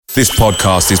This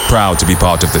podcast is proud to be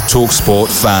part of the TalkSport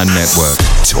Fan Network.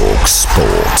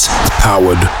 TalkSport.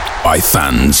 Powered by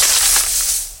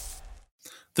fans.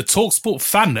 The TalkSport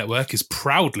Fan Network is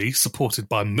proudly supported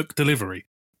by McDelivery,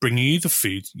 bringing you the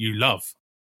food you love.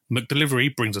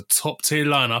 McDelivery brings a top-tier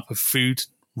lineup of food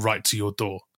right to your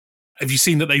door. Have you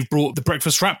seen that they've brought the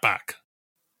breakfast wrap back?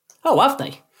 Oh, have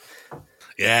they?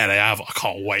 Yeah, they have. I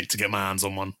can't wait to get my hands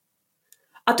on one.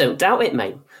 I don't doubt it,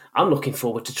 mate. I'm looking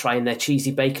forward to trying their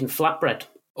cheesy bacon flatbread.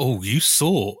 Oh, you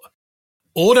saw.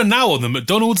 Order now on the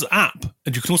McDonald's app,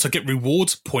 and you can also get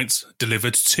rewards points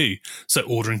delivered too. So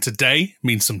ordering today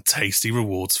means some tasty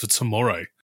rewards for tomorrow.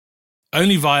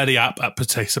 Only via the app at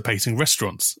participating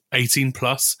restaurants. 18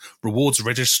 plus, rewards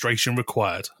registration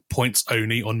required. Points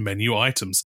only on menu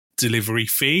items. Delivery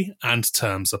fee and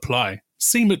terms apply.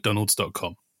 See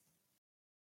mcdonalds.com.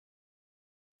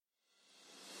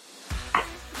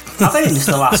 I've only missed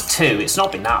the last two. It's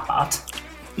not been that bad.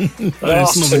 The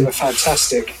last two were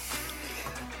fantastic.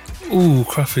 Ooh,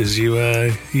 Cruffers, you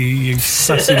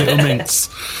sassy little minx.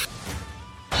 There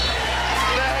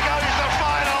goes the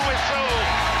final whistle,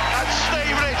 and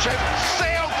Steve Richards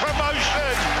sealed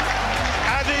promotion,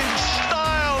 and in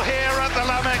style here at the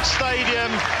Lamex Stadium,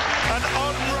 and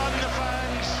on-run the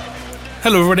fans.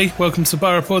 Hello, everybody. Welcome to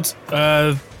Borough Pod.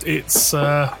 It's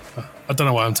I don't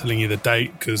know why I'm telling you the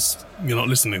date because you're not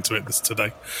listening to it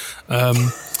today.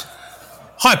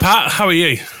 Hi, Pat. How are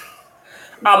you?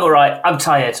 I'm alright. I'm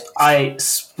tired. I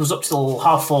was up till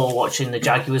 4:30 watching the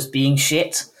Jaguars being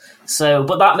shit.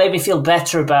 But that made me feel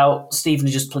better about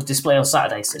Stevenage's display on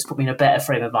Saturday. So it's put me in a better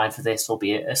frame of mind for this,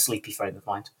 albeit a sleepy frame of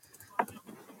mind.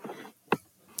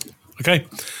 Okay,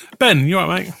 Ben, you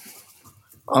alright, mate?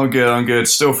 I'm good.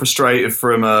 Still frustrated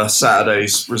from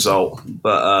Saturday's result,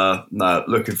 but no,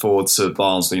 looking forward to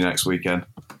Barnsley next weekend.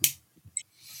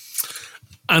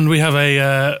 And we have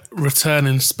a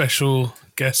returning special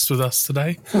guest with us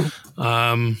today.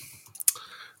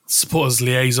 Supporters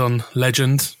liaison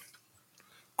legend,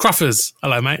 Cruffers.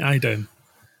 Hello, mate. How you doing?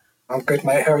 I'm good,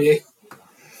 mate. How are you?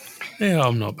 Yeah,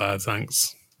 I'm not bad,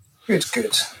 thanks. Good.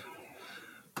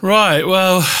 Right,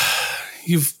 well,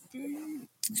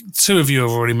 two of you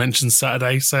have already mentioned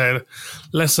Saturday, so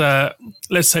let's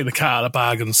take the cat out of the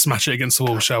bag and smash it against the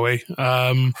wall, shall we?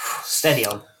 Steady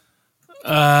on.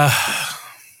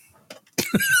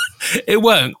 It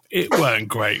weren't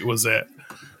great, was it?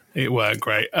 It weren't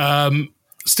great.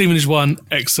 Stevenage won,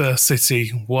 Exeter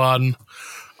City won.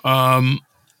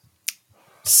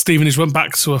 Stevenage went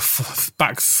back to a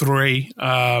back three.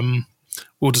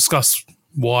 We'll discuss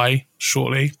why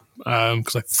shortly,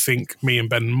 because I think me and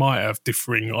Ben might have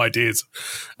differing ideas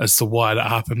as to why that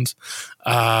happened.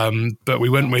 But we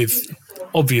went with,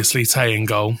 obviously, Tay in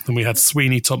goal. Then we had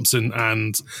Sweeney, Thompson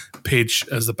and Pidge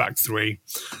as the back three.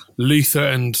 Luther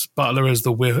and Butler as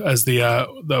the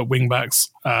wing backs.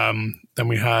 Then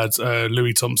we had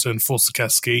Louis Thompson,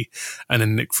 Forsakowski, and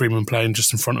then Nick Freeman playing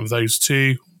just in front of those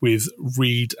two, with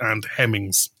Reed and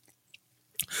Hemmings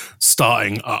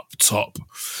starting up top.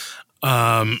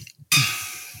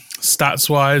 Stats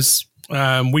wise,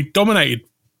 we dominated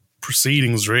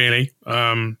proceedings really.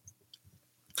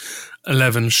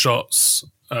 11 shots,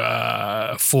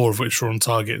 4 of which were on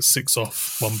target, 6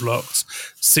 off, 1 blocked,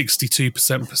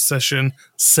 62% possession,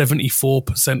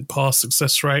 74% pass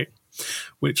success rate,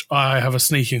 which I have a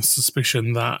sneaking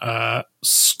suspicion that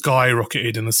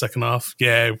skyrocketed in the second half.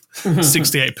 Yeah,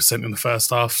 68% in the first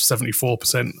half,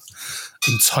 74% in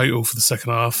total for the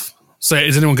second half. So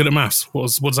is anyone good at maths? What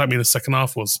does that mean the second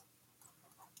half was?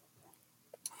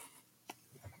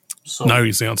 No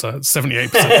is the answer.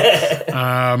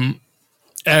 78%.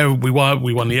 We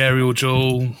won the aerial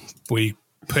duel. We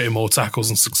put in more tackles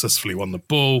and successfully won the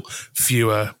ball.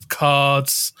 Fewer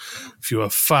cards, fewer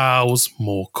fouls,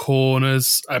 more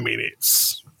corners. I mean,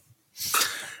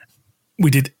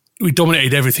 we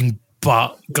dominated everything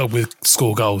but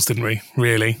score goals, didn't we?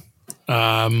 Really.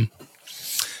 I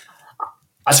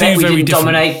bet we didn't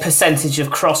dominate percentage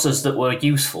of crosses that were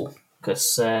useful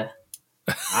because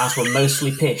ours were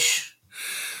mostly pish.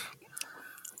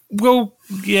 Well,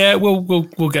 yeah,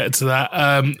 we'll get to that.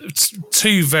 It's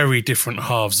two very different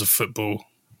halves of football,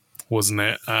 wasn't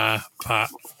it, Pat?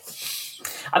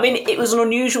 I mean, it was an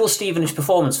unusual Stevenage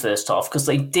performance first half because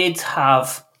they did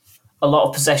have a lot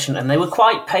of possession and they were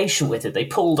quite patient with it. They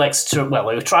pulled Exeter, they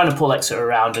were trying to pull Exeter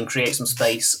around and create some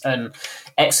space, and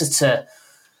Exeter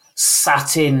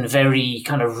sat in very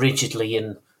kind of rigidly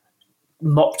and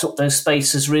mopped up those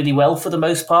spaces really well for the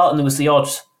most part, and there was the odd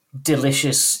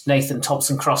delicious Nathan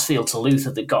Thompson crossfield to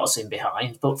Luther that got us in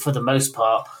behind, but for the most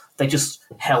part they just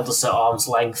held us at arm's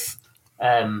length,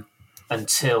 and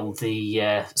until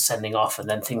the sending off, and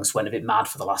then things went a bit mad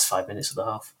for the last 5 minutes of the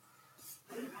half.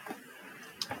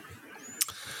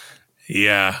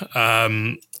 Yeah.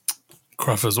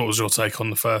 Cruffers, what was your take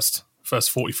on the first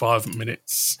 45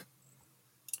 minutes?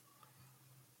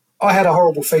 I had a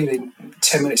horrible feeling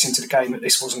 10 minutes into the game that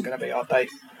this wasn't going to be our day.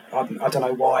 I don't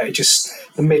know why. It just,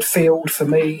 the midfield for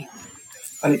me,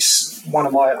 and it's one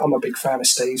of my, I'm a big fan of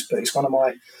Steve's, but it's one of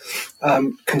my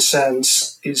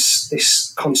concerns is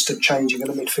this constant changing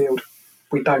of the midfield.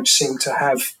 We don't seem to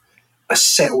have a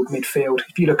settled midfield.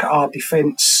 If you look at our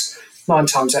defence, 9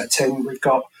 times out of 10, we've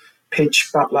got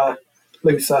Pidge, Butler,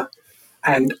 Luther,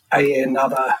 and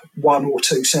another 1 or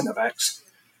 2 centre-backs.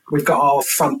 We've got our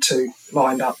front 2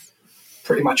 lined up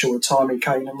pretty much all the time in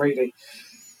Kane and Reedy.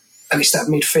 And it's that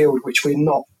midfield which we're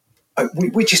not...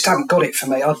 We just haven't got it for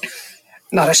me.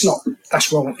 No, that's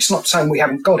wrong. It's not saying we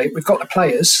haven't got it. We've got the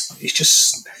players. It's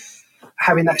just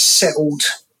having that settled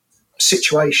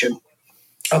situation.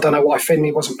 I don't know why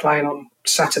Finley wasn't playing on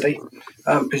Saturday,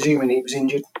 presuming he was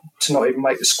injured to not even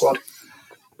make the squad.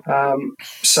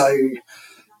 So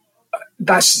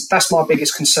that's my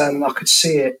biggest concern, and I could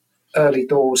see it early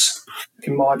doors,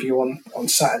 in my view, on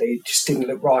Saturday. It just didn't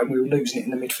look right, and we were losing it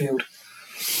in the midfield.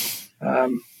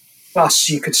 Plus,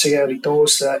 you could see early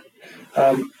doors that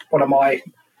one of my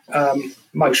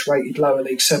most rated lower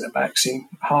league centre-backs in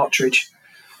Hartridge,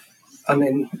 and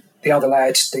then the other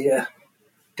lads,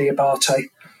 Diabate,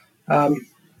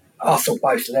 I thought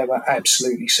both of them were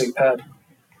absolutely superb.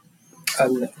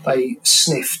 And they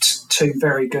sniffed 2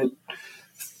 very good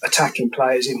attacking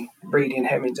players in Reedy and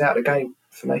Hemmings out of the game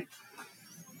for me.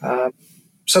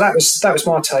 So that was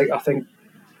my take. I think,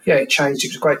 yeah, it changed. It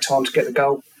was a great time to get the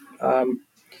goal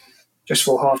just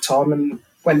for half time. And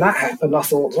when that happened, I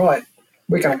thought, right,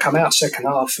 we're going to come out second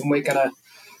half and we're going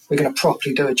to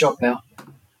properly do a job now.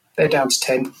 They're down to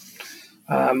 10,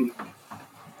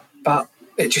 but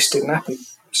it just didn't happen.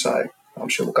 So I'm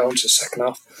sure we'll go on to the second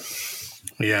half.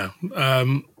 Yeah,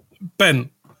 Ben,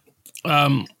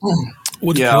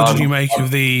 what did you make of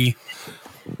the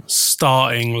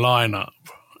starting lineup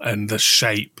and the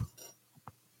shape?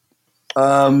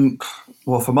 Well,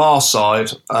 from our side,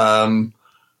 I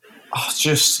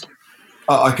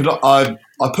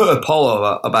put a poll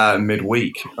about it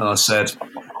midweek, and I said,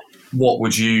 what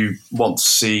would you want to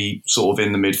see sort of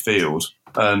in the midfield?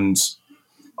 And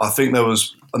I think there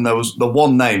was the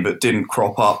one name that didn't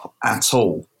crop up at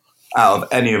all out of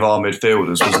any of our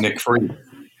midfielders was Nick Freeman,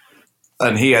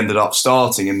 and he ended up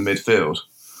starting in the midfield.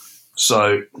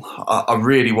 So I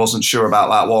really wasn't sure about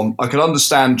that one. I could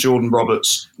understand Jordan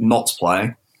Roberts not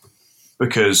playing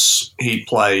because he's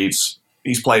played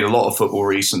a lot of football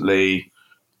recently,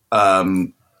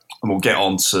 and we'll get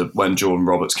on to when Jordan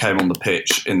Roberts came on the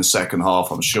pitch in the second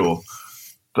half, I'm sure.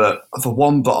 But the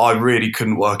one that I really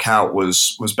couldn't work out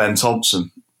was Ben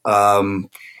Thompson.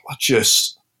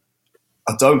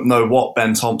 I don't know what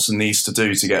Ben Thompson needs to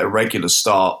do to get a regular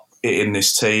start in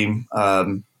this team.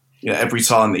 Every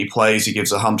time that he plays, he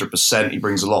gives 100%. He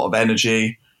brings a lot of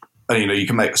energy. And, you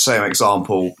can make the same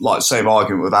example, like the same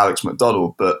argument with Alex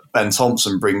McDonald, but Ben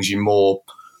Thompson brings you more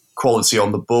quality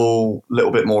on the ball, a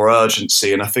little bit more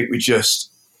urgency. And I think we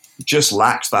just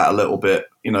lacked that a little bit.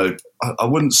 I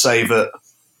wouldn't say that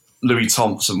Louis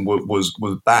Thompson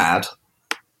was bad,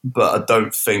 but I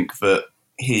don't think that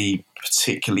he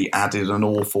particularly added an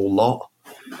awful lot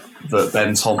that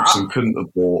Ben Thompson couldn't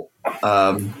have brought.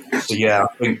 So yeah, I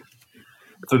think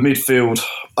for midfield,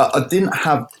 I didn't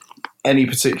have any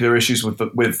particular issues with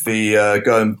the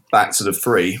going back to the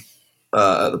 3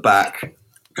 at the back,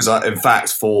 because I in fact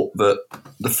thought that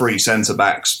the 3 centre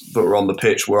backs that were on the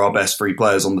pitch were our best 3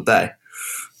 players on the day.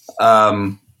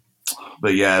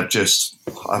 But yeah,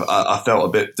 I felt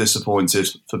a bit disappointed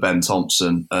for Ben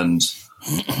Thompson, and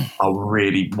I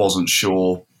really wasn't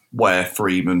sure where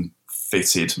Freeman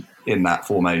fitted in that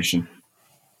formation.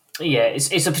 Yeah,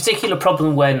 it's a particular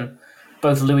problem when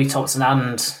both Louis Thompson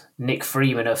and Nick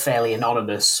Freeman are fairly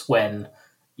anonymous when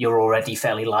you're already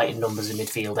fairly light in numbers in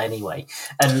midfield anyway.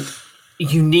 And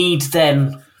you need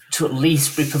them to at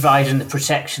least be providing the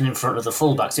protection in front of the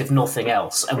fullbacks, if nothing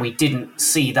else. And we didn't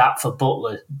see that for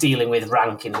Butler dealing with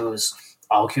Rankin, who was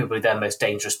arguably their most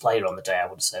dangerous player on the day, I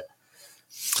would have said.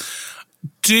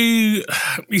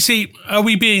 Are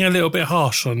we being a little bit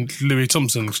harsh on Louis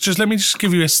Thompson? Let me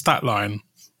give you a stat line,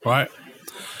 right?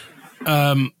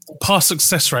 Pass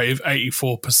success rate of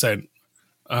 84%.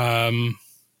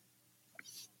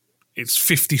 It's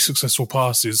 50 successful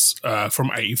passes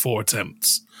from 84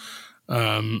 attempts.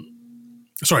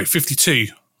 52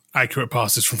 accurate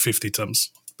passes from 50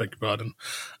 attempts. beg your pardon.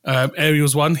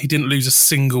 Aerials 1, he didn't lose a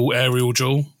single aerial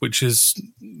duel, which is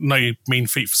no mean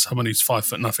feat for someone who's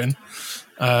 5'0".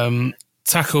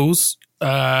 Tackles,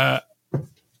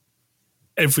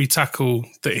 every tackle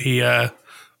that he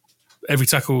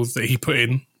put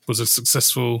in was a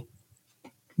successful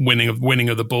winning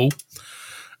of the ball.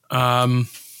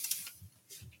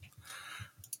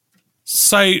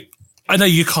 So I know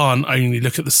you can't only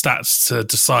look at the stats to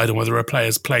decide on whether a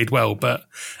player's played well, but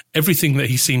everything that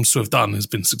he seems to have done has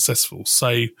been successful.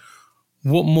 So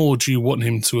what more do you want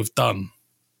him to have done?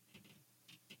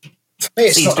 For me,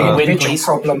 it's not an individual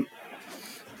problem.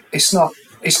 It's not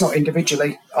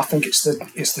individually. I think it's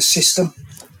the system,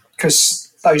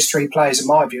 because those three players, in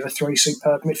my view, are three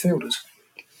superb midfielders.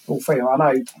 All three. I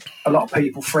know a lot of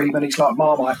people, Freeman, he's like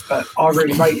Marmite, but I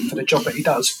really rate him for the job that he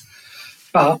does.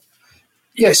 But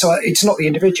yeah, so it's not the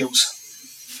individuals,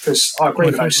 because I agree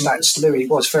with those stats. Louis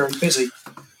was very busy.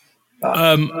 But,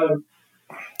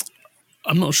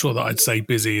 I'm not sure that I'd say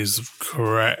busy is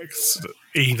correct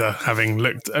either, having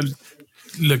looked at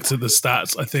the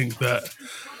stats. I think that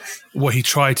what he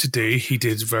tried to do, he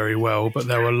did very well, but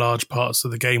there were large parts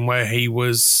of the game where he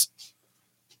was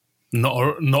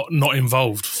not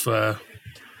involved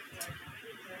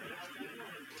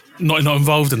not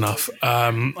involved enough.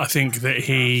 I think that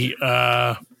he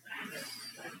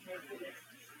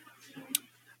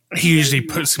usually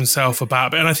puts himself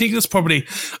about, and I think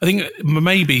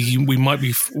maybe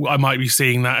I might be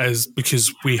seeing that as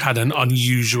because we had an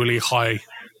unusually high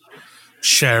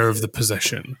share of the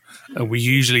possession, and we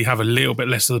usually have a little bit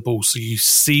less of the ball, so you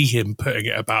see him putting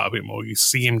it about a bit more, you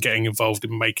see him getting involved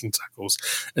in making tackles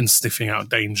and sniffing out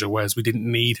danger, whereas we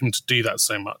didn't need him to do that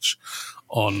so much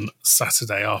on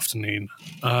Saturday afternoon.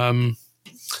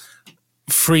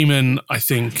 Freeman, I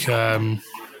think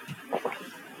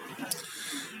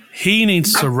he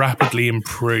needs to rapidly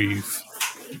improve,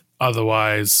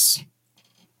 otherwise,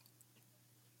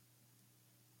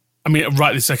 I mean,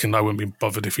 right this second, I wouldn't be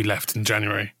bothered if he left in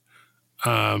January.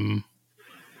 And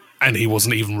he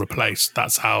wasn't even replaced.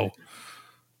 That's how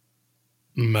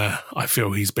meh I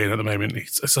feel he's been at the moment.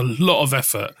 It's a lot of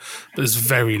effort, but there's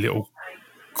very little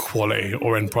quality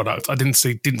or end product. I didn't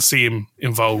see him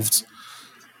involved,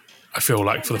 I feel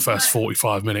like, for the first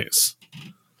 45 minutes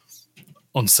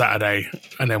on Saturday.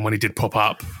 And then when he did pop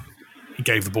up, he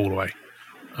gave the ball away,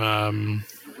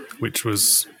 which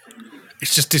was...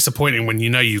 It's just disappointing when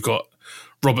you know you've got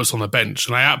Roberts on the bench.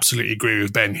 And I absolutely agree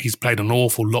with Ben. He's played an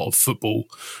awful lot of football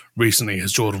recently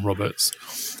as Jordan Roberts.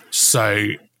 So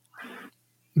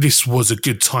this was a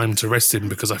good time to rest him,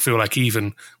 because I feel like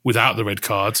even without the red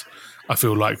card, I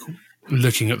feel like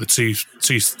looking at the two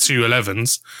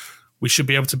 11s, we should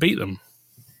be able to beat them.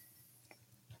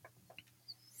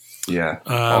 Yeah.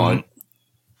 I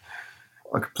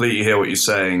completely hear what you're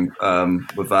saying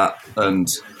with that.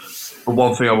 And but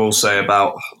one thing I will say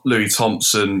about Louis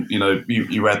Thompson,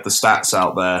 you read the stats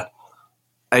out there.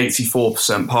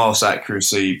 84% pass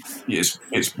accuracy.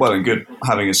 It's well and good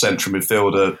having a central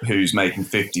midfielder who's making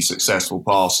 50 successful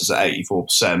passes at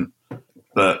 84%.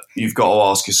 But you've got to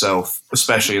ask yourself,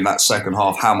 especially in that second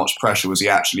half, how much pressure was he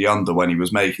actually under when he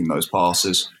was making those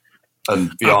passes?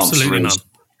 And the answer is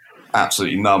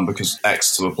absolutely none, because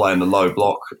Exeter were playing the low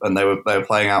block and they were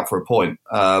playing out for a point.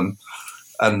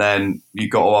 And then you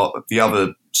got the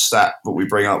other stat that we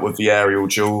bring up with the aerial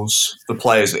duels, the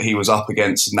players that he was up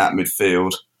against in that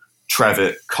midfield,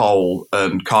 Trevitt, Cole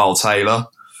and Kyle Taylor.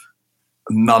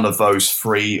 None of those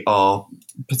three are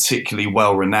particularly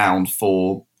well renowned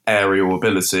for aerial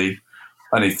ability.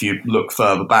 And if you look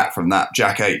further back from that,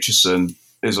 Jack Aitchison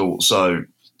is also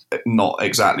not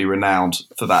exactly renowned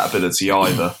for that ability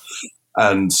either.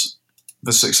 And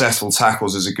the successful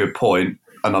tackles is a good point.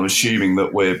 And I'm assuming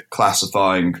that we're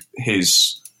classifying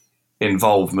his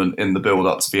involvement in the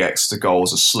build-up to the Exeter goal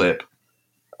as a slip.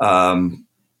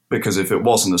 Because if it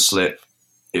wasn't a slip,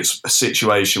 it's a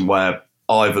situation where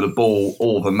either the ball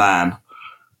or the man,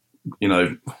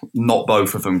 not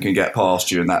both of them can get past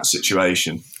you in that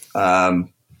situation. And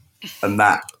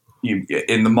that,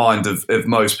 in the mind of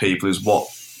most people, is what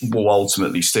will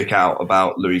ultimately stick out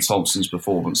about Louis Thompson's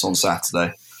performance on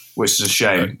Saturday, which is a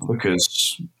shame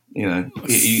because...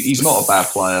 he's not a bad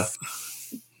player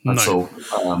at all,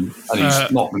 and he's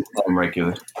not been playing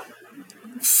regularly.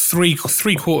 Three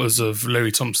quarters of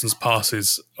Louis Thompson's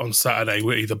passes on Saturday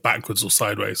were either backwards or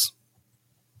sideways.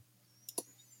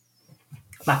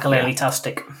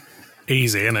 Makaleli-tastic.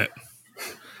 Easy, isn't it?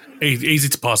 Easy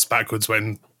to pass backwards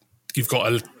when you've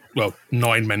got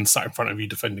 9 men sat in front of you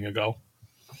defending a goal.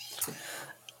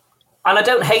 And I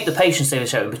don't hate the patience they were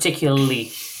showing,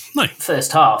 particularly No.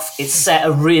 first half, it set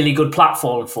a really good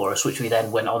platform for us, which we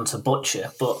then went on to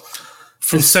butcher. But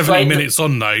from 70 minutes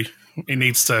on, though, it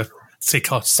needs to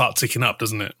start ticking up,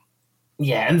 doesn't it?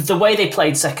 Yeah, and the way they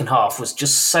played second half was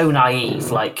just so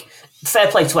naive. Like, fair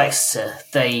play to Exeter,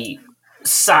 they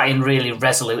sat in really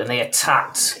resolute and they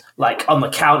attacked like on the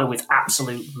counter with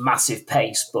absolute massive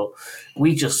pace, but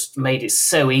we just made it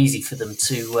so easy for them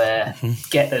to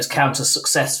get those counters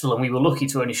successful, and we were lucky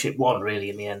to only ship one really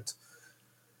in the end.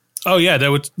 Oh yeah,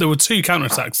 there were two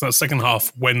counterattacks in that second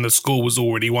half when the score was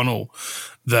already 1-1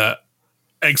 that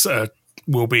Exeter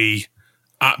will be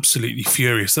absolutely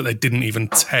furious that they didn't even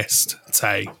test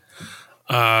Tay.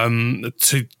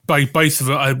 Both of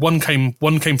them, one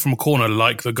came from a corner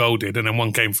like the goal did, and then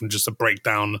one came from just a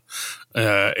breakdown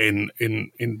in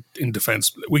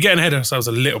defence. We're getting ahead of ourselves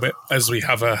a little bit, as we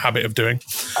have a habit of doing.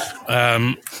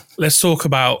 Let's talk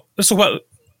about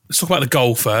the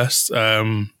goal first.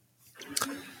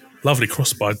 Lovely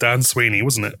cross by Dan Sweeney,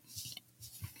 wasn't it?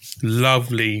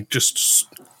 Lovely, just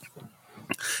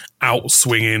out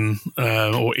swinging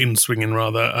or in swinging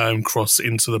rather, cross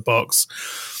into the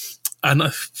box. And I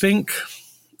think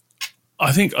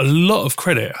a lot of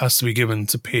credit has to be given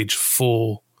to Pidge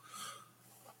for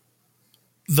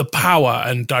the power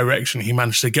and direction he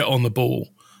managed to get on the ball,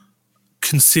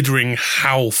 considering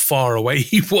how far away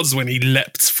he was when he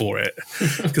leapt for it.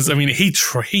 Because, I mean, he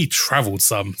travelled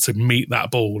some to meet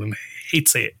that ball and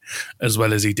hit it as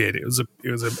well as he did. It was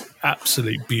an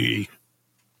absolute beauty.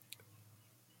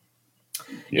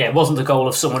 Yeah, it wasn't the goal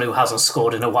of someone who hasn't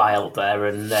scored in a while there,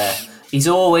 and he's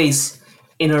always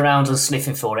in around and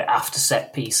sniffing for it after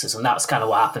set pieces, and that's kind of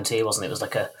what happened here, wasn't it? It was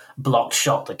like a blocked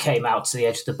shot that came out to the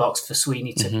edge of the box for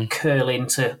Sweeney to curl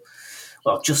into,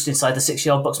 well, just inside the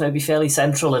 6-yard box, maybe fairly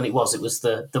central, and it was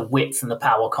the width and the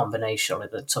power combination on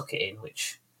it that took it in,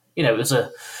 which, you know, it was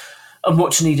a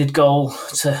much-needed goal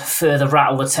to further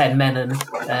rattle the 10 men and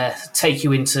take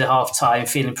you into half-time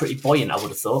feeling pretty buoyant, I would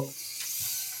have thought.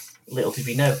 Little did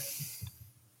we know.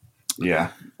 Yeah.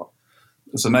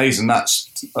 It's amazing. That's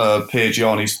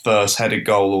Piergiani's first headed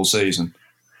goal all season.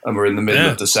 And we're in the middle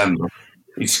of December.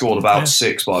 He scored about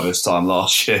 6 by this time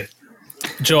last year.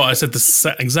 Joe, I said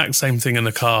the exact same thing in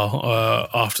the car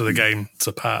after the game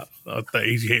to Pat.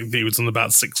 That he was on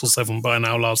about 6 or 7 by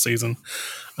now last season.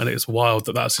 And it's wild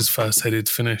that that's his first headed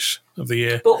finish of the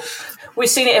year. But we've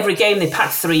seen it every game. They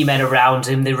pack 3 men around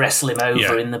him. They wrestle him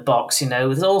over in the box. You know,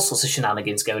 there's all sorts of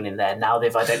shenanigans going in there. Now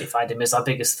they've identified him as our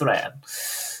biggest threat.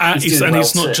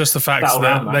 It's not just the fact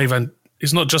that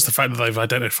it's not just the fact that they've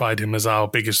identified him as our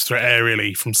biggest threat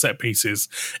aerially from set pieces.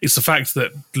 It's the fact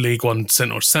that League One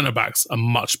centre backs are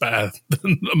much better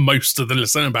than most of the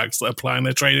centre backs that are playing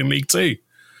their trade in League Two.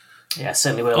 Yeah,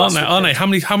 certainly will. Aren't they? How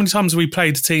many times have we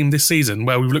played a team this season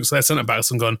where we've looked at their centre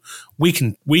backs and gone, we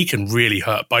can really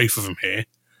hurt both of them here?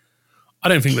 I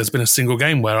don't think there's been a single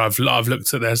game where I've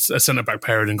looked at their centre back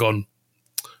pairing and gone,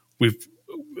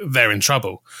 they're in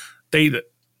trouble.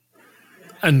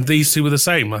 And these two were the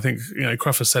same. I think, you know,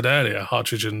 Crawford said earlier,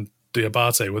 Hartridge and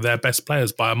Diabate were their best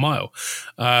players by a mile.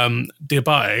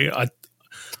 Diabate,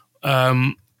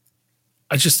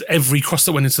 I just, every cross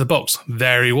that went into the box,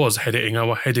 there he was heading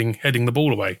the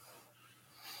ball away.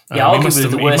 Yeah,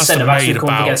 arguably the worst centre back to come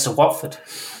up against a Watford.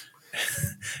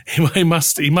 he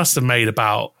must have made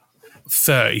about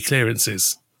 30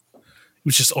 clearances. It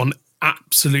was just on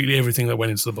absolutely everything that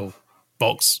went into the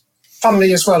box.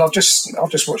 Funnily as well, I've just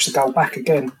watched the goal back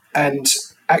again, and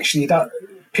actually that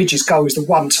Pidge's goal is the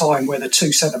one time where the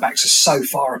two centre backs are so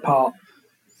far apart,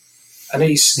 and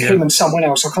him and someone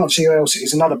else, I can't see who else it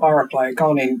is, another Borough player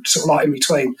gone in sort of like in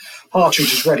between.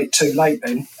 Hartridge has read it too late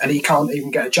then, and he can't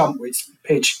even get a jump with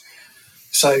Pidge.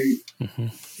 So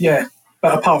yeah,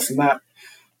 but apart from that,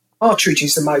 Hartridge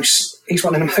is he's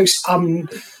one of the most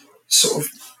sort of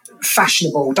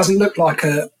fashionable. Doesn't look like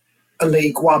a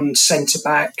League One centre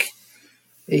back.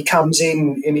 He comes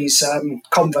in his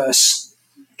Converse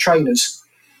trainers,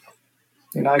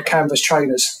 you know, canvas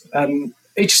trainers.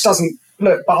 He just doesn't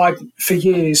look. But for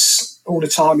years, all the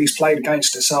time he's played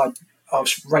against us,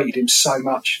 I've rated him so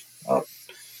much.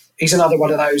 He's another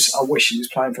one of those. I wish he was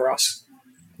playing for us.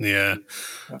 Yeah,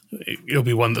 he'll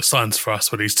be one that signs for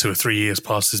us when he's 2 or 3 years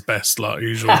past his best, like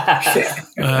usual.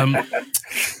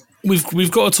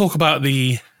 We've got to talk about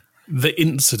the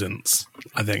incidents,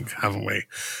 I think, haven't we?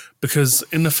 Because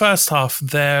in the first half,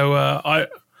 there were I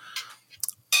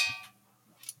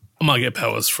might get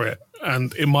pelters for it,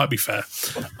 and it might be fair.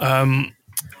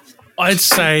 I'd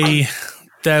say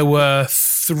there were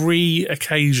 3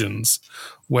 occasions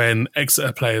when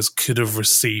Exeter players could have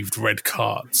received red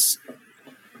cards.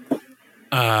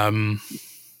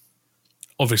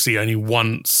 Obviously, only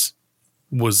once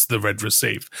was the red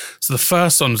received. So the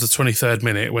first one was the 23rd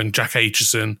minute when Jack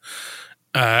Aitchison,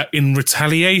 in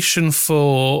retaliation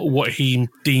for what he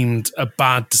deemed a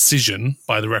bad decision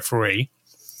by the referee,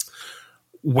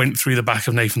 went through the back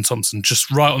of Nathan Thompson,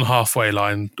 just right on the halfway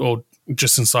line, or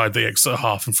just inside the Exeter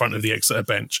half in front of the Exeter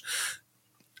bench.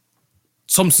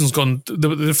 Thompson's gone.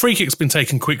 The free kick's been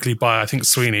taken quickly by, I think,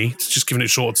 Sweeney, just giving it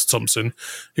short to Thompson,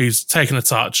 who's taken a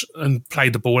touch and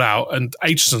played the ball out, and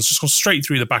Aitchison's just gone straight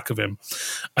through the back of him.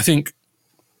 I think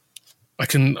I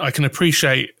can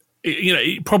appreciate.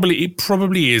 It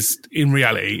probably is, in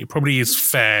reality, it probably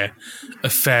is a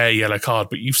fair yellow card,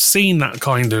 but you've seen that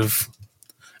kind of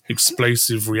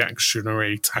explosive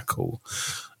reactionary tackle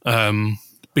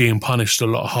being punished a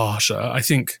lot harsher. I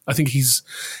think he's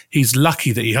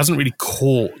lucky that he hasn't really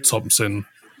caught Thompson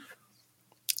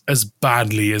as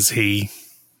badly as he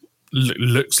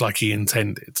looks like he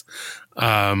intended,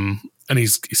 and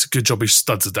it's a good job he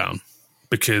studs it down,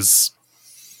 because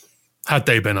had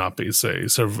they been up, that's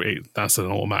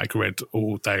an automatic red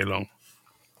all day long.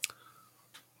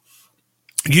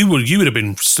 You would have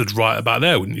been stood right about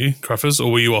there, wouldn't you, Cruffers?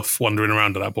 Or were you off wandering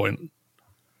around at that point?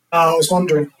 I was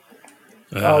wondering.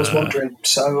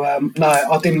 So no,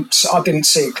 I didn't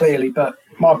see it clearly, but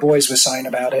my boys were saying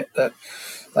about it that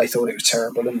they thought it was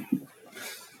terrible, and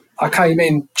I came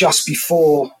in just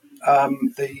before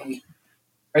the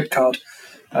red card,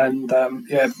 and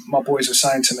my boys were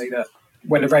saying to me that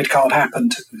when the red card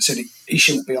happened, said he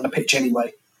shouldn't be on the pitch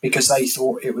anyway, because they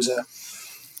thought it was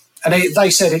and they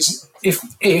said it's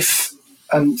if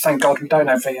and thank God we don't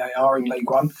have VAR in League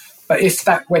One, but if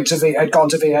that had gone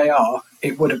to VAR,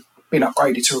 it would have been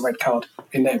upgraded to a red card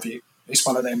in their view. It's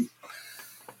one of them.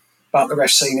 But the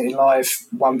ref's seen it in live,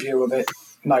 one view of it,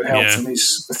 no help from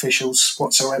his officials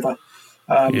whatsoever.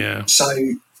 So,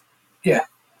 yeah.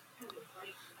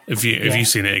 Have you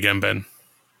seen it again, Ben?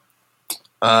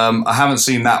 I haven't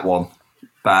seen that one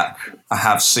back. I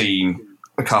have seen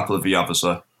a couple of the others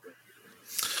though.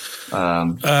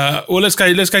 Well, let's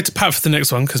go to Pat for the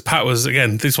next one, because Pat was,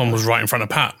 again, this one was right in front of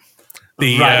Pat.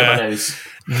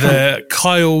 The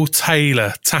Kyle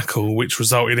Taylor tackle, which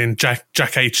resulted in Jack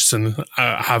Aitchison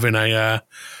having a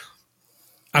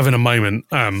moment.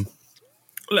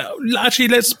 Actually,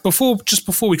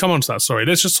 before we come on to that,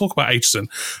 let's just talk about Aitchison,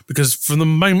 because from the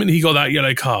moment he got that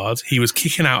yellow card, he was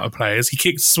kicking out of players. He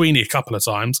kicked Sweeney a couple of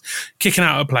times, kicking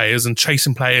out of players and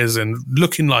chasing players and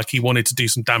looking like he wanted to do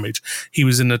some damage. He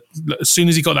was as soon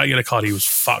as he got that yellow card, he was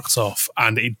fucked off,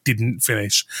 and it didn't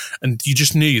finish. And you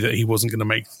just knew that he wasn't going to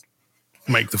make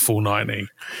the full 90.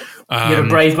 You're a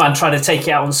brave man trying to take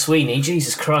it out on Sweeney.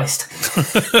 Jesus Christ!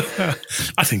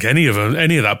 I think any of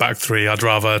that back three, I'd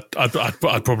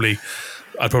probably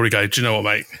go, do you know what,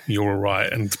 mate? You're all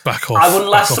right, and back off. I wouldn't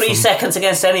last 3 seconds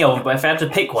against any of them, but if I had to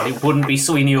pick one, it wouldn't be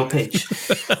Sweeney or Pidge.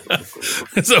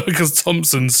 Is that because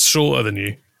Thompson's shorter than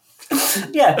you?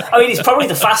 Yeah, I mean, he's probably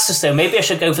the fastest though. Maybe I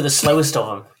should go for the slowest of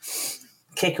them.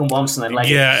 Kick him once and then leg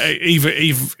it.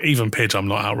 Even Pidge, I'm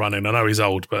not outrunning. I know he's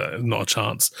old, but not a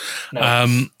chance.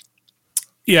 No.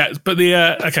 But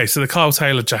so the Kyle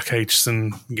Taylor, Jack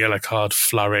Aitchison yellow card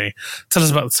flurry. Tell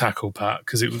us about the tackle, Pat,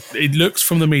 because it looks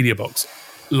from the media box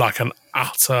like an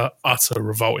utter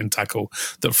revolting tackle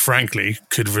that, frankly,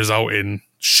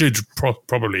 should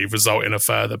probably result in a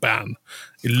further ban.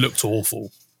 It looked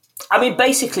awful. I mean,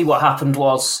 basically what happened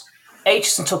was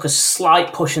Aitchison took a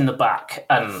slight push in the back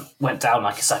and went down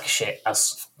like a sack of shit,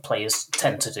 as players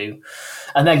tend to do,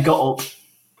 and then got up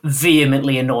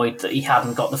vehemently annoyed that he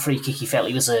hadn't got the free kick he felt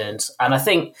he was earned. And I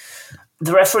think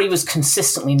the referee was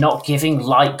consistently not giving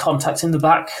light contact in the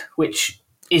back, which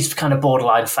is kind of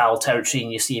borderline foul territory,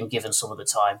 and you see him given some of the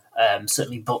time.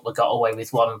 Certainly Butler got away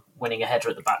with one, winning a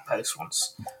header at the back post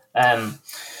once.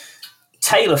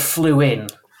 Taylor flew in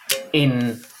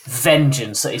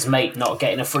vengeance at his mate not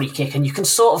getting a free kick, and you can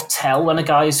sort of tell when a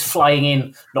guy is flying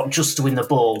in not just to win the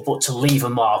ball but to leave a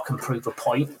mark and prove a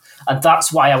point, and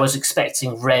that's why I was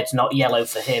expecting red, not yellow,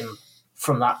 for him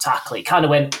from that tackle. It kind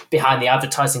of went behind the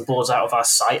advertising boards out of our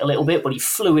sight a little bit, but he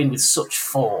flew in with such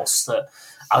force that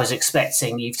I was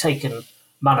expecting, you've taken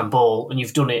man and ball and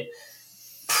you've done it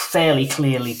fairly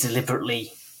clearly,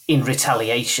 deliberately in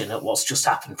retaliation at what's just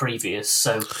happened previous.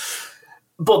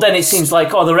 But then it seems like,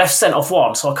 the ref sent off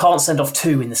one, so I can't send off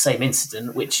two in the same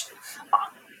incident, which,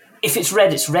 if it's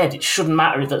red, it's red. It shouldn't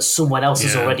matter that someone else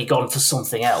has already gone for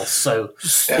something else. So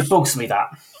it bugs me that.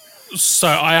 So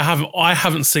I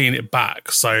haven't seen it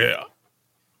back. So,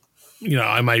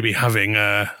 I may be having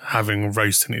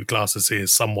rose-tinted glasses here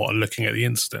somewhat and looking at the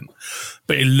incident.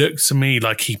 But it looked to me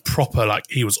like he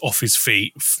was off his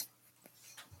feet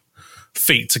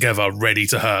together, ready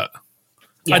to hurt.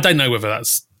 Yeah. I don't know whether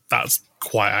that's that's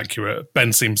quite accurate.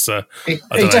 Ben seems to. He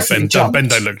I don't know. definitely jumped. Ben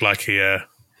don't look like he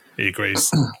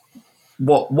agrees.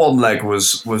 What one leg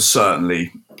was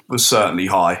certainly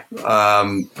high.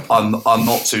 I'm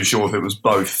not too sure if it was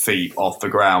both feet off the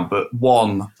ground, but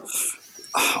one.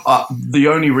 The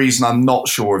only reason I'm not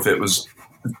sure if it was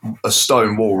a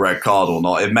stonewall red card or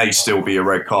not, it may still be a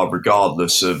red card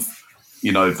regardless of,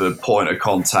 the point of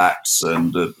contacts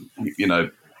and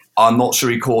I'm not sure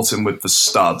he caught him with the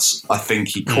studs. I think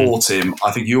he caught him.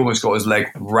 I think he almost got his leg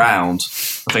round.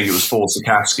 I think it was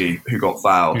Forsakaski who got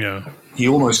fouled. Yeah. He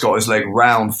almost got his leg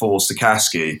round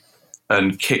Forsakaski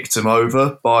and kicked him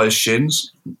over by his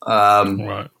shins.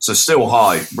 Right. So still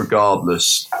high,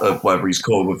 regardless of whether he's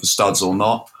caught with the studs or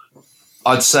not.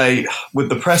 I'd say with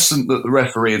the precedent that the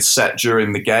referee had set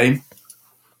during the game,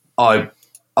 I'm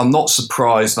not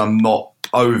surprised. I'm not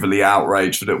overly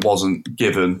outraged that it wasn't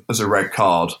given as a red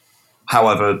card.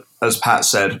 However, as Pat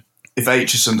said, if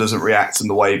Aitchison doesn't react in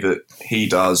the way that he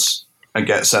does and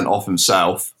get sent off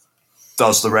himself,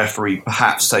 does the referee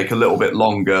perhaps take a little bit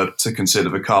longer to consider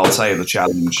the Carl Taylor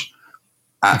challenge?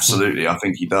 Absolutely, I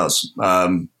think he does.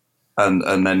 And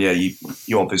then,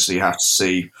 you obviously have to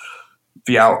see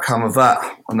the outcome of that.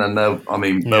 And then there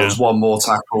was one more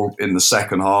tackle in the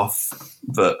second half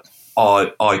that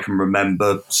I can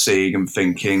remember seeing and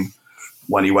thinking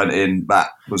when he went in, that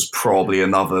was probably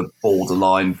another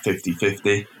borderline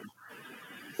 50-50.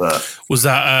 But was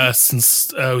that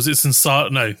was it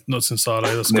Sinsalo? No, not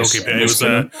Sinsalo. That's goalkeeper. It was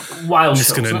Wild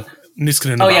Niskanen.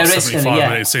 About 75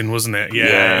 minutes in, wasn't it?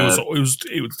 Yeah.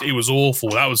 It was awful.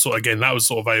 That was sort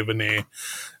of over near,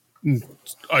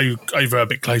 over a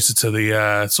bit closer to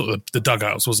the sort of the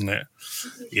dugouts, wasn't it?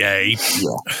 Yeah.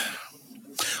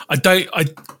 I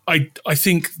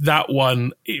think that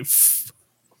one, if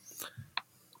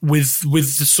with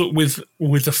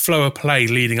the flow of play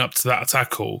leading up to that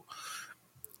tackle,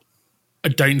 I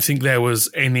don't think there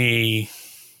was any.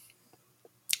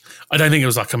 I don't think it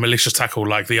was like a malicious tackle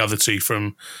like the other two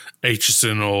from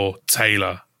Aitchison or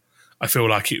Taylor. I feel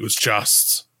like it was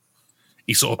just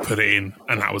he sort of put it in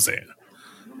and that was it.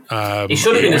 It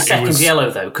should have been a second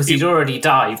yellow though, because he'd already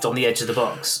dived on the edge of the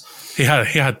box. He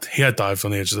had dived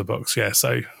on the edge of the box, yeah.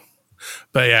 So,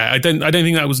 but yeah, I don't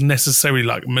think that was necessarily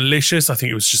like malicious. I think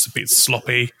it was just a bit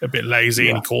sloppy, a bit lazy,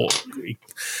 and he caught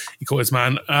his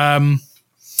man.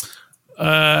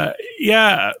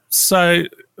 So,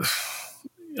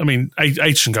 I mean,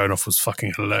 Aitchison going off was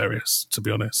fucking hilarious, to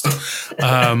be honest.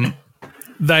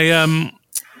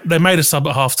 They made a sub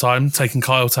at half time, taking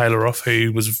Kyle Taylor off,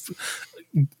 who was.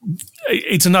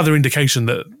 It's another indication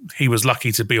that he was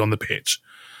lucky to be on the pitch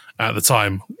at the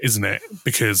time, isn't it?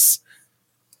 Because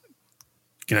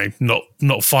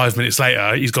not 5 minutes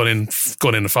later, he's gone in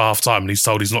for half time, and he's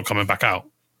told he's not coming back out.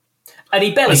 And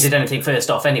he barely did anything first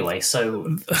off anyway,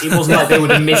 so it wasn't like they would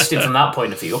have missed him from that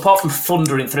point of view. Apart from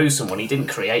thundering through someone, he didn't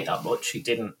create that much. He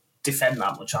didn't defend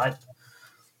that much either.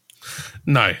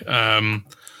 No.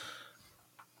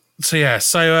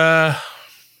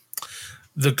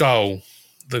 The goal,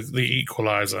 the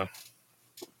equaliser.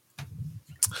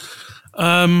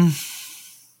 It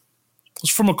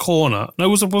was from a corner. No,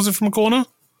 was it from a corner?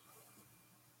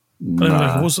 I don't know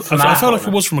if it was. I felt like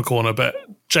it was from a corner, but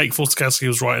Jake Forsakaski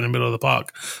was right in the middle of the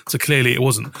park, so clearly it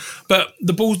wasn't. But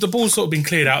the ball's sort of been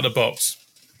cleared out of the box.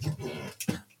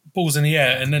 Ball's in the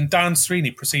air, and then Dan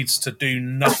Sweeney proceeds to do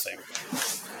nothing.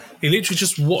 He literally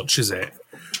just watches it,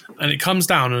 and it comes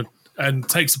down and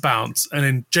takes a bounce, and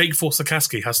then Jake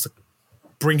Forsakaski has to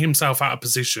bring himself out of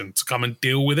position to come and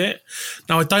deal with it.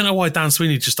 Now, I don't know why Dan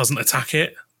Sweeney just doesn't attack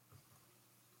it.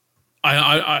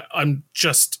 I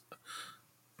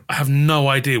have no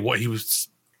idea what he was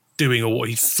doing or what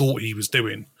he thought he was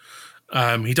doing.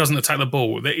 He doesn't attack the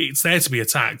ball. It's there to be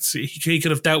attacked. He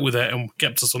could have dealt with it and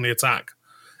kept us on the attack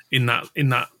in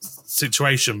that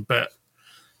situation, but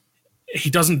he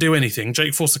doesn't do anything.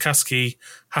 Jake Forsakaski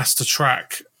has to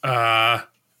track. I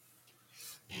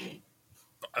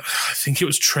think it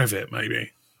was Trevitt,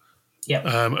 maybe.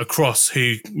 Yeah. Across,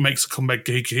 who makes a comeback,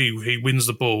 who wins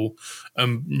the ball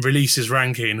and releases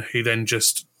Rankin, who then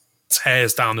just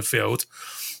tears down the field.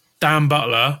 Dan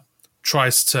Butler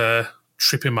tries to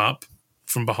trip him up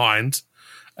from behind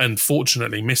and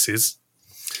fortunately misses.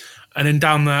 And then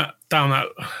down that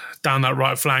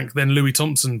right flank, then Louis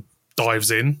Thompson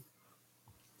dives in,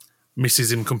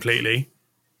 misses him completely.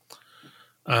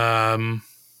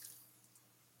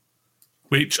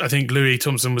 Which I think Louis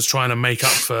Thompson was trying to make up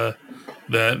for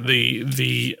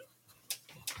the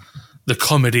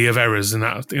comedy of errors in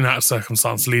that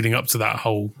circumstance leading up to that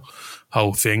whole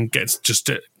thing gets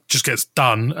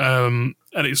done, and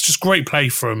it's just great play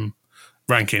from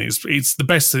Rankin. It's the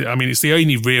best. I mean, it's the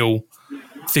only real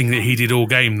thing that he did all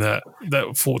game that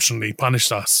fortunately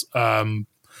punished us. But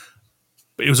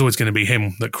it was always going to be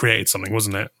him that created something,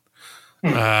 wasn't it?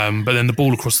 But then the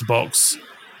ball across the box,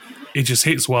 it just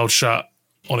hits Wild shut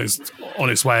on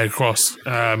its way across.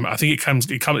 I think it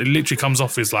literally comes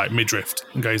off his like midriff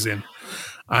and goes in,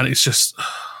 and it's just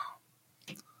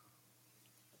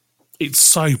it's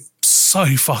so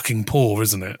fucking poor,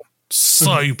 isn't it?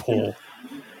 So poor.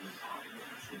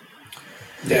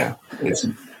 Yeah.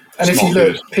 And if you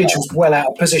look, Pidge was well out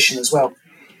of position as well.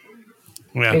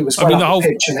 Yeah. He was well up the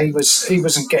pitch, and he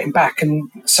wasn't getting back, and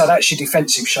so that's your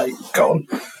defensive shape gone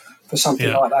for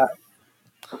something like that.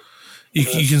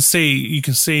 You can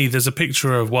see there's a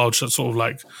picture of Wildshot sort of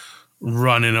like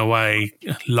running away,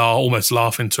 almost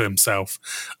laughing to himself,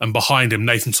 and behind him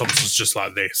Nathan Thompson's just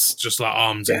like this, just like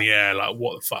arms in the air, like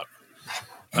what the fuck.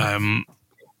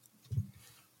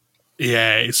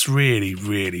 It's really,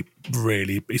 really,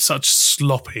 really, it's such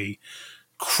sloppy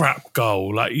crap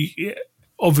goal. Like,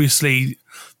 obviously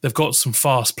they've got some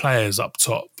fast players up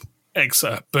top,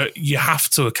 Exeter, but you have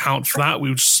to account for that.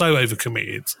 We were so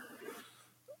overcommitted.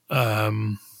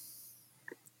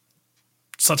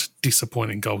 Such a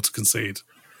disappointing goal to concede.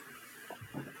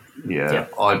 Yeah.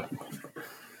 I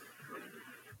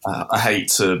hate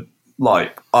to,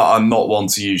 I'm not one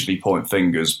to usually point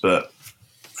fingers, but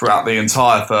throughout the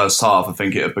entire first half, I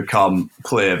think it had become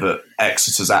clear that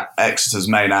Exeter's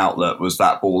main outlet was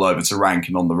that ball over to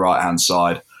Rankin on the right-hand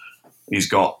side. He's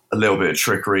got a little bit of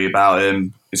trickery about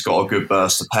him. He's got a good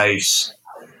burst of pace.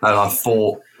 And I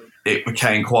thought it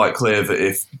became quite clear that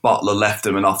if Butler left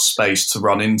him enough space to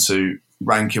run into,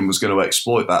 Rankin was going to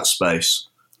exploit that space.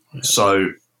 Yeah. So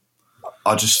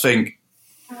I just think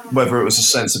whether it was a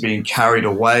sense of being carried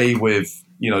away with,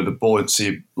 the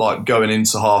buoyancy, like going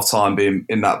into half-time being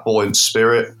in that buoyant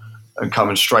spirit and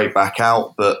coming straight back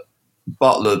out, but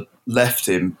Butler left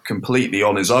him completely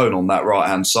on his own on that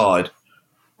right-hand side.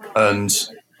 And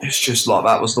it's just like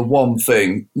that was the one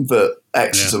thing that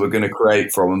Exeter were going to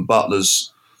create from, and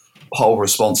Butler's whole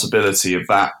responsibility of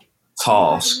that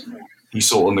task, he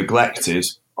sort of neglected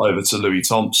over to Louis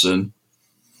Thompson,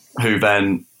 who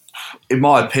then, in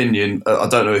my opinion, I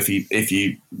don't know if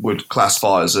you would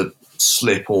classify as a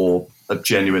slip or a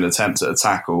genuine attempt at a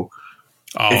tackle.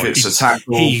 If it's a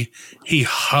tackle, he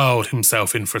hurled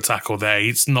himself in for a tackle there.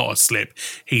 It's not a slip.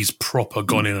 He's proper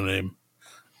gone in on him.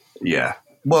 Yeah.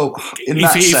 Well,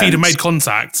 if he'd have made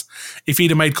contact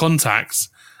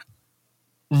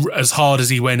as hard as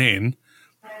he went in,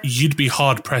 you'd be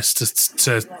hard pressed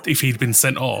to if he'd been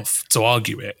sent off to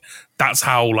argue it. That's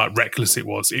how reckless it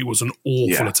was. It was an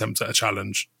awful attempt at a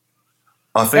challenge.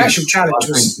 The actual challenge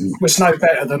was no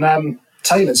better than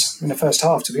Taylor's in the first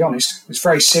half, to be honest. It was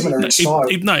very similar in style.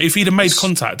 If he'd have made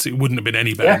contact, it wouldn't have been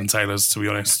any better than Taylor's, to be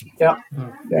honest. Yeah.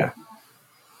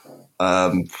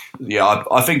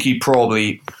 I think he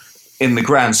probably, in the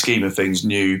grand scheme of things,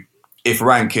 knew if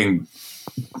Rankin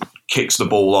kicks the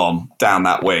ball on down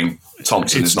that wing,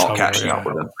 Thompson is not catching up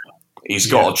with him. He's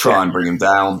got to try and bring him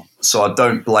down. So I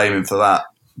don't blame him for that.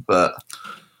 But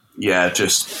I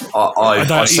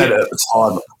said it at the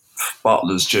time,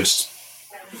 Butler's just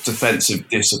defensive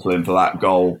discipline for that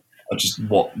goal.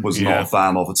 Was not a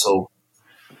fan of at all.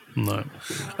 No,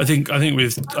 I think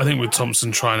with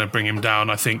Thompson trying to bring him down,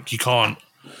 I think you can't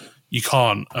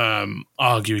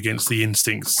argue against the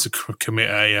instincts to commit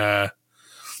a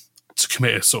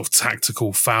sort of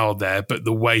tactical foul there, but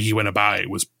the way he went about it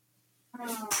was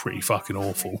pretty fucking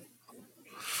awful.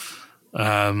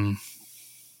 I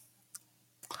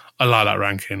like that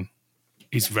Rankin.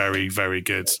 He's very, very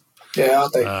good. Yeah, I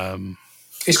think.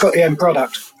 He's got the end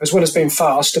product. As well as being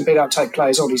fast and being able to take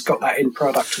players on, he's got that end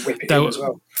product to whip it in as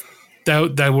well.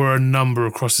 There were a number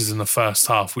of crosses in the first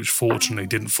half which fortunately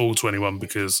didn't fall to anyone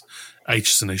because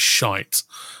Aitchison is shite.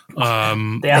 They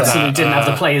absolutely didn't have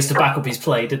the players to back up his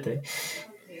play, did they?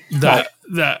 That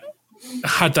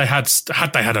had they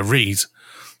had a read,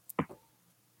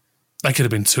 they could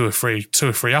have been two or three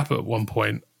up at one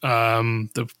point.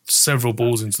 The several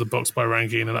balls into the box by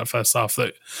Rankin in that first half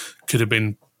that could have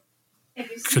been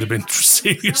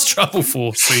serious trouble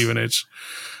for Stevenage.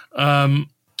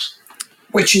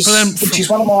 Which is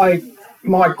one of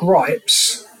my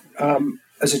gripes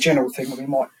as a general thing.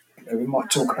 We might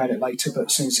talk about it later, but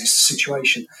since it's the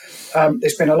situation,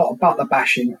 there's been a lot of Butler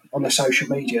bashing on the social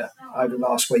media over the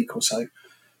last week or so.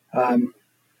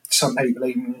 Some people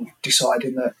even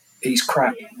deciding that he's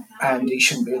crap and he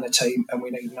shouldn't be in the team and we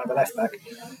need another left back,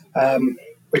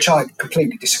 which I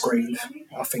completely disagree with.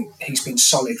 I think he's been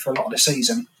solid for a lot of the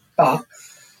season, but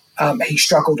he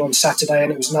struggled on Saturday,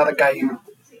 and it was another game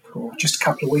or just a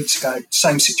couple of weeks ago,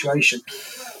 same situation.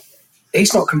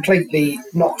 It's not completely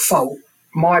not at fault.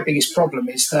 My biggest problem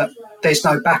is that there's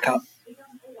no backup.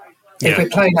 If we're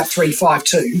playing that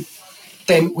 3-5-2,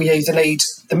 then we either need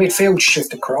the midfield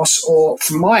shift across, or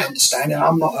from my understanding,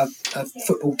 I'm not a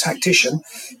football tactician,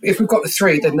 if we've got the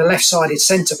three, then the left-sided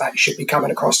centre-back should be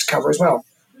coming across to cover as well.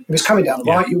 If it's coming down the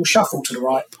right, you will shuffle to the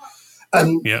right.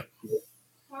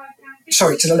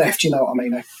 Sorry, to the left, you know what I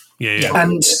mean.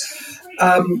 And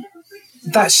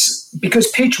that's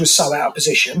because Pidge was so out of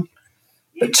position,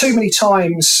 but too many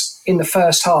times in the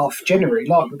first half, generally,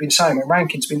 like we've been saying, when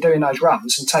Rankin's been doing those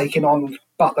runs and taking on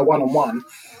Butler one-on-one,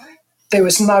 there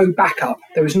was no backup.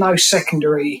 There was no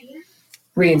secondary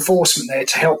reinforcement there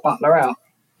to help Butler out.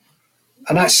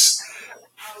 And I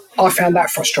found that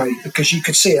frustrating because you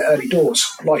could see it early doors.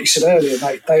 Like you said earlier,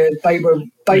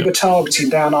 they were targeting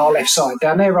down our left side,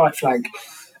 down their right flank.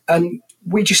 And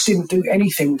we just didn't do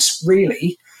anything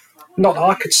really, not that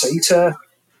I could see, to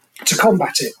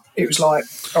combat it. It was like,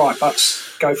 all right,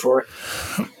 Butts, go for it.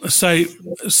 So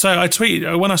I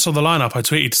tweeted, when I saw the lineup, I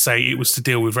tweeted to say it was to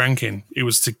deal with Rankin. It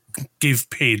was to give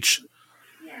Pidge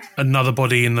another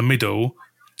body in the middle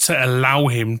to allow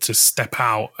him to step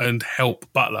out and help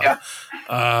Butler.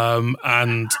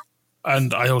 And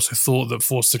I also thought that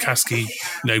Forster-Caskey,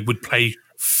 would play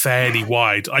fairly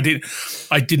wide. I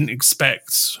didn't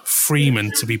expect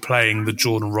Freeman to be playing the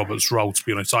Jordan Roberts role, to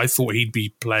be honest. I thought he'd be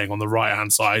playing on the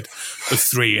right-hand side of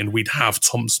three, and we'd have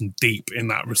Thompson deep in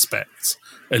that respect,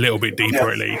 a little bit deeper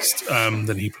at least,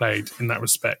 than he played in that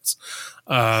respect,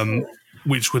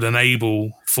 which would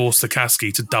enable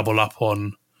Forster-Caskey to double up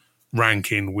on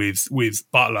Rankin with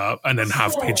Butler and then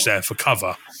have Pidge there for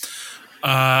cover.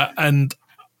 And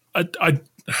I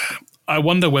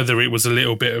wonder whether it was a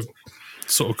little bit of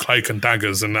sort of cloak and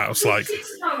daggers, and that was like,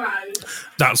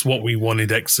 that's what we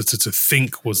wanted Exeter to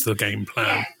think was the game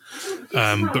plan,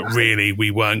 but really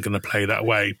we weren't going to play that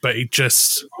way. But it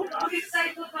just,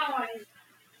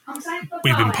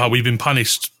 we've been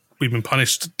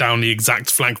punished down the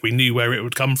exact flank. We knew where it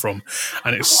would come from,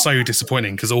 and it's so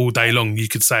disappointing because all day long you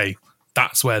could say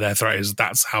that's where their threat is,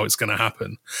 that's how it's going to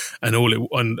happen, and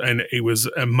it was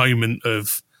a moment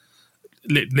of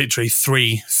literally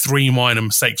three minor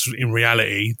mistakes in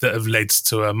reality that have led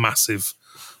to a massive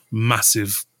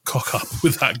cock up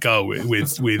with that goal,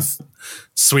 with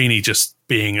Sweeney just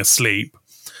being asleep,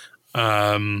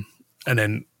 and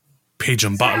then Pidge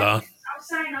and Butler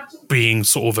being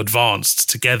sort of advanced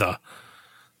together,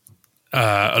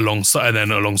 alongside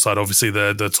obviously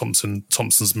the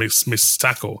Thompson's missed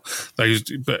tackle.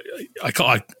 But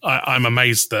I'm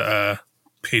amazed that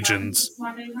Pidge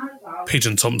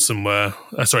and Thompson were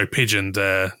Pidge and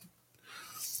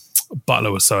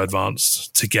Butler were so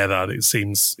advanced together. It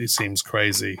seems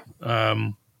crazy.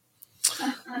 I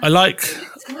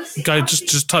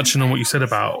just touching on what you said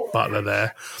about Butler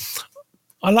there.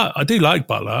 I do like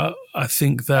Butler. I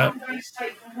think that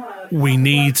we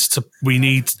need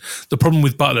the problem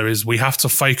with Butler is we have to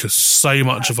focus so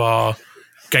much of our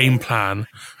game plan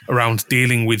around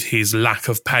dealing with his lack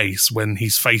of pace when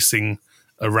he's facing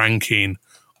a Rankin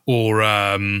or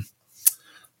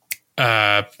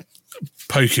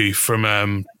Poku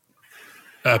from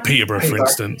Peterborough, for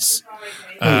instance.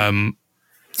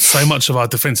 So much of our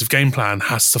defensive game plan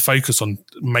has to focus on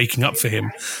making up for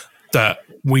him that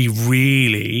we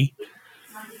really,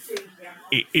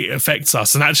 it affects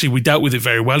us. And actually, we dealt with it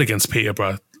very well against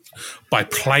Peterborough by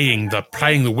playing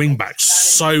the wing back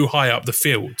so high up the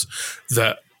field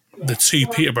that the two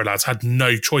Peterborough lads had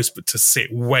no choice but to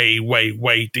sit way, way,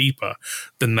 way deeper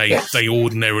than they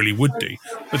ordinarily would do.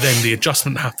 But then the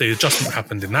adjustment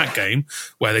happened in that game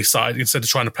where they started, instead of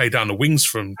trying to play down the wings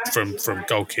from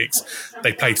goal kicks,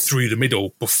 they played through the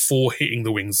middle before hitting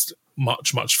the wings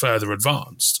much, much further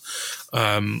advanced.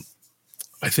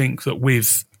 I think that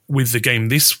with the game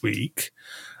this week,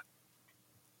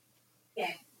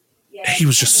 he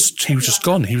was just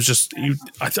gone.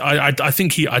 I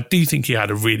do think he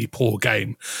had a really poor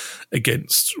game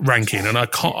against Rankin, and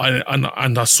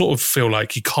I sort of feel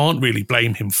like you can't really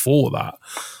blame him for that.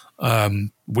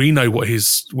 We know what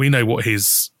his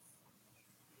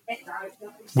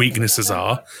weaknesses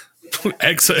are.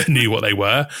 Exeter knew what they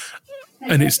were,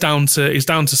 and it's down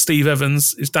to Steve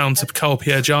Evans, it's down to Carl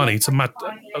Piergiani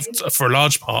for a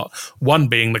large part. One,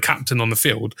 being the captain on the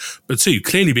field, but two,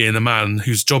 clearly being the man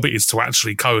whose job it is to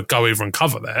actually go over and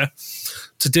cover there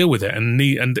to deal with it, and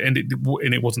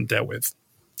it wasn't dealt with,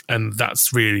 and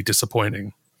that's really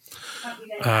disappointing.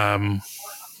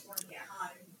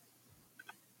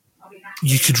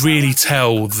 You could really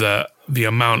tell that the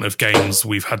amount of games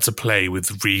we've had to play with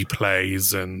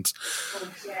replays and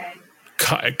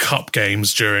cup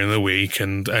games during the week,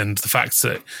 and the fact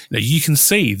that you can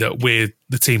see that we're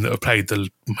the team that have played the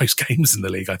most games in the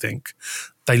league. I think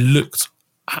they looked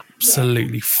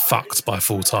absolutely fucked by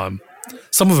full time.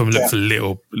 Some of them looked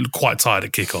quite tired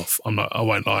at kickoff. I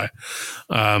won't lie,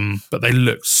 but they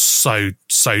looked so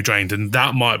drained, and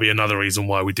that might be another reason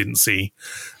why we didn't see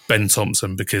Ben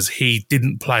Thompson, because he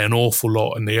didn't play an awful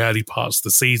lot in the early parts of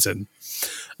the season,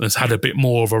 and has had a bit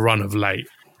more of a run of late.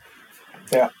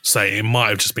 Yeah. So it might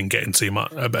have just been getting too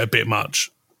much, a bit much,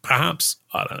 perhaps.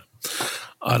 I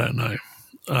don't know.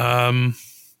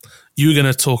 You were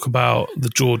going to talk about the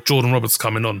Jordan Roberts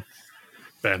coming on,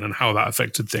 Ben, and how that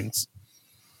affected things.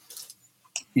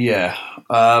 Yeah.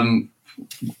 I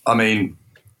mean,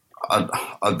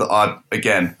 I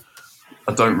again,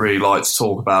 I don't really like to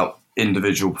talk about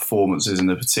individual performances in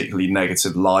a particularly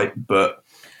negative light, but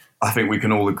I think we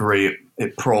can all agree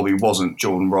it probably wasn't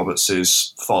Jordan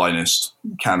Roberts' finest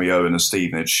cameo in a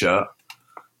Stevenage shirt.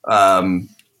 I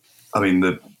mean,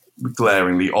 the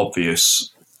glaringly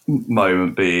obvious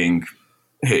moment being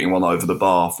hitting one over the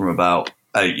bar from about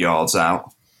 8 yards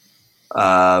out.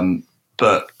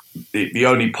 But the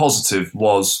only positive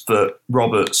was that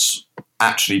Roberts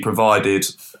actually provided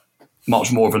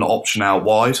much more of an option out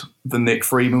wide than Nick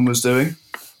Freeman was doing,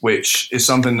 which is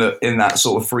something that in that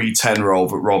sort of 3-10 role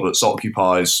that Roberts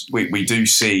occupies, we do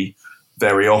see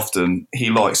very often. He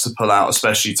likes to pull out,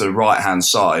 especially to the right-hand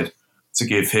side, to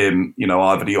give him,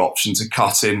 either the option to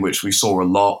cut in, which we saw a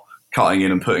lot, cutting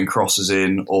in and putting crosses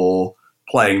in, or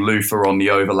playing Luther on the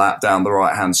overlap down the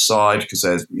right-hand side, because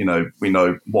there's, we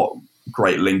know what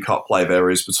great link-up play there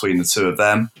is between the two of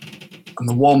them. And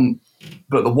the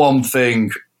one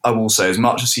thing I will say, as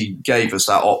much as he gave us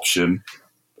that option,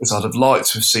 is I'd have liked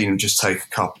to have seen him just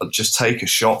take a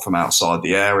shot from outside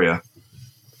the area.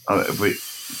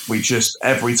 We just,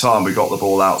 every time we got the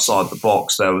ball outside the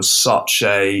box, there was such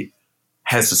a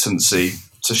hesitancy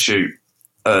to shoot.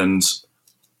 And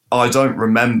I don't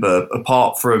remember,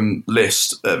 apart from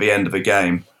List at the end of a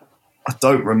game, I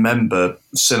don't remember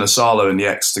Sinisalo in the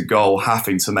Exeter goal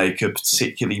having to make a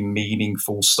particularly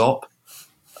meaningful stop.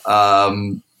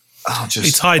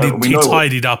 He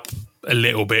tidied up a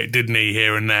little bit, didn't he,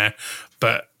 here and there?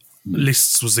 But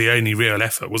Lists was the only real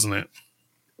effort, wasn't it?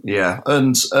 Yeah,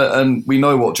 and we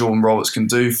know what Jordan Roberts can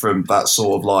do from that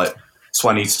sort of like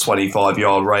 20 to 25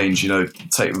 yard range.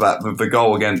 Take that the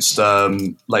goal against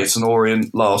Leyton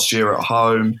Orient last year at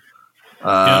home.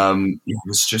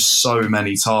 There's just so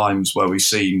many times where we've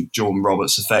seen Jordan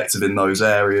Roberts effective in those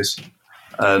areas,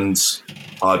 and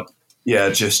I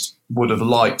just would have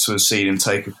liked to have seen him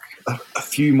take a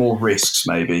few more risks.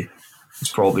 Maybe is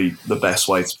probably the best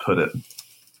way to put it.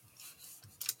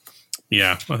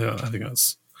 Yeah, I think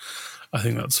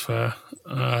that's fair.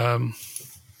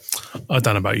 I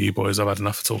don't know about you boys. I've had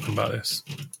enough of talking about this.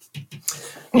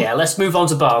 Yeah, let's move on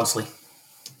to Barnsley.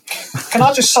 Can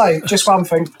I just say just one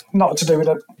thing, not to do with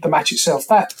the match itself?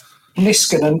 That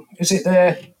Niskanen, is it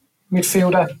their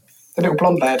midfielder, the little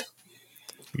blonde lad?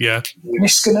 Yeah.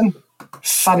 Niskanen,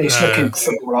 funniest looking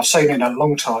footballer I've seen in a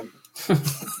long time.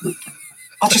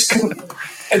 I just couldn't.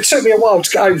 It took me a while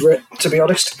to get over it, to be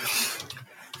honest.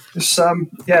 It's,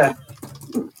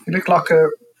 he looked like a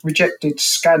rejected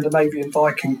Scandinavian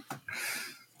Viking.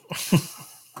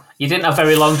 You didn't have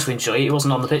very long to enjoy it. It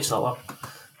wasn't on the pitch that long.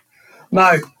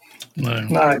 No.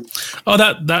 Oh,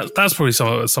 that's probably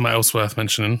something else worth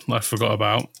mentioning. I forgot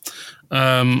about.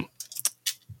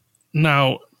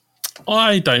 Now,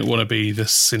 I don't want to be the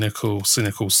cynical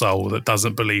soul that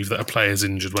doesn't believe that a player's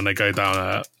injured when they go down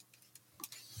hurt.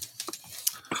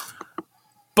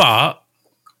 But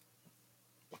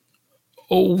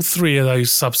all three of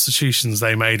those substitutions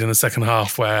they made in the second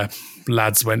half where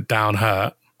lads went down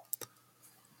hurt,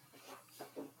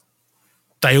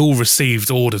 they all received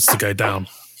orders to go down.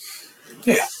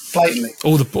 Yeah, blatantly.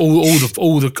 All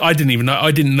the. I didn't even know.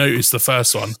 I didn't notice the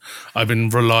first one. I've been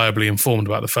reliably informed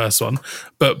about the first one,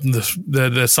 but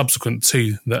the subsequent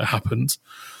two that happened,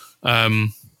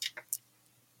 I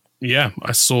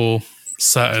saw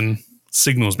certain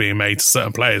signals being made to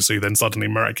certain players who then suddenly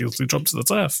miraculously dropped to the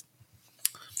turf.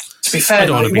 To be fair, I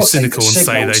don't want to be cynical and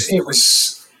say they. It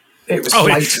was. It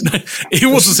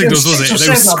wasn't signals, was it? They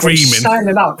were screaming,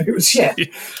 standing up. It was there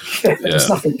was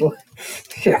nothing.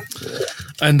 Yeah.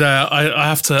 And I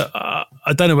have to.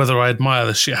 I don't know whether I admire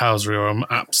the shithousery or I'm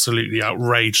absolutely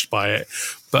outraged by it.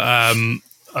 But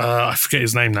I forget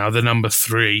his name now. The number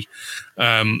 3,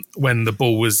 when the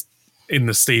ball was in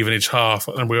the Stevenage half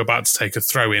and we were about to take a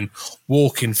throw in,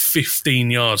 walking 15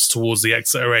 yards towards the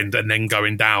Exeter end and then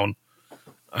going down.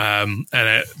 And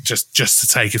just to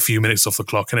take a few minutes off the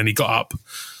clock, and then he got up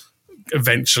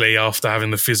eventually, after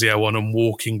having the physio on and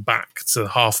walking back to the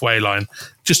halfway line,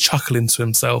 just chuckling to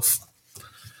himself.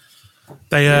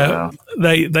 They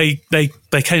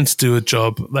came to do a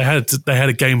job. They had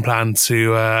a game plan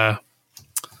to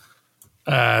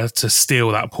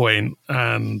steal that point,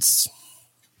 and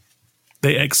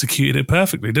they executed it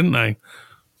perfectly, didn't they?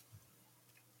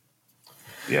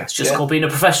 Yeah, it's just called being a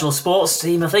professional sports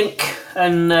team, I think,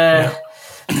 and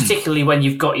particularly when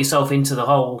you've got yourself into the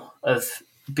hole of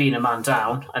being a man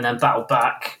down and then battle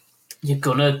back, you're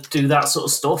gonna do that sort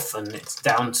of stuff, and it's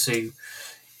down to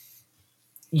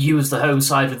you as the home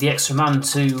side with the extra man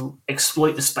to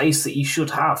exploit the space that you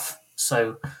should have.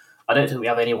 So I don't think we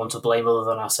have anyone to blame other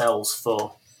than ourselves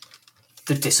for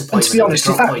the disappointment. And to be honest,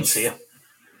 of the drop points here.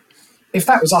 If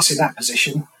that was us in that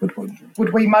position,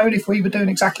 would we moan if we were doing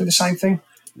exactly the same thing?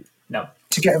 No.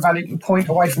 To get a valuable point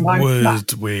away from home?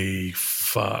 Would we?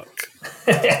 Fuck.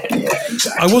 Yeah,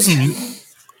 exactly.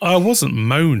 I wasn't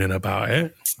moaning about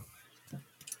it.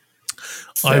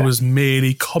 I was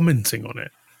merely commenting on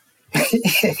it.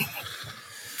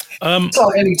 It's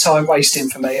like any time wasting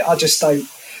for me. I just don't.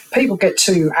 People get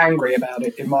too angry about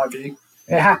it, in my view.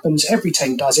 It happens. Every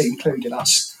team does it, including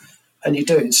us. And you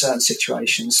do it in certain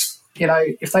situations. You know,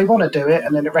 if they want to do it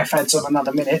and then the ref adds on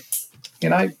another minute, you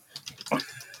know.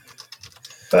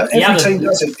 But every team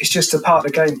does it. It's just a part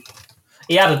of the game.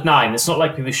 He added 9. It's not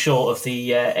like we were short of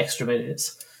the extra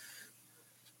minutes.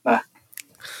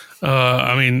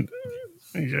 I mean,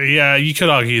 yeah, you could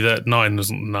argue that 9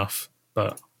 wasn't enough,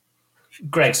 but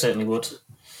Greg certainly would.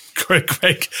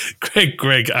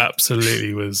 Greg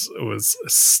absolutely was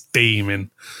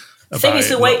steaming. The thing is,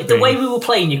 the way we were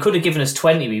playing, you could have given us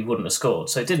 20, we wouldn't have scored,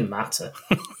 so it didn't matter.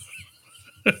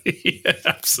 Yeah,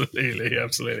 absolutely.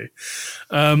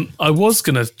 I was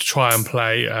going to try and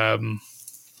play.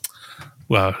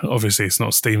 Well, obviously, it's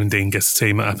not Stephen Dean gets a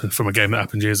team that happened from a game that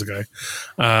happened years ago.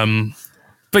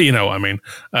 But you know what I mean.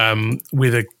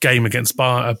 With a game against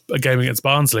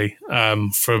Barnsley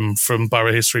from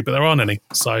Borough history, but there aren't any.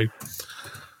 So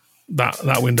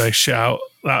that window shit out.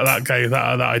 That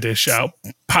idea shit out.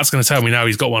 Pat's going to tell me now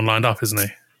he's got one lined up, isn't he?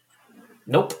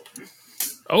 Nope.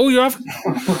 Oh, you have?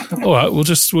 All right, we'll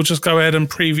just go ahead and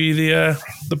preview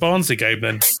the Barnsley game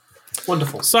then.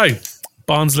 Wonderful. So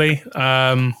Barnsley,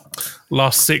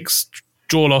 last 6.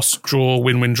 Draw, loss, draw,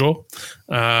 win, draw.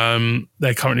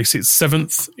 They currently sit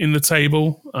 7th in the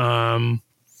table,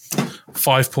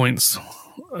 5 points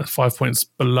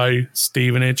below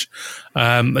Stevenage.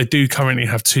 They do currently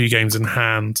have 2 games in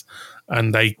hand,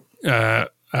 and they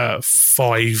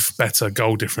 5 better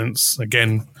goal difference.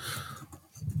 Again,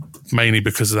 mainly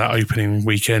because of that opening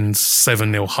weekend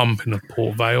 7-0 hump in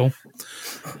Port Vale.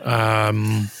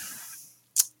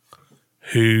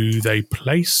 Who they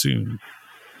play soon.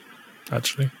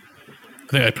 Actually, I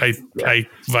think they play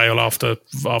Vale after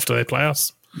they play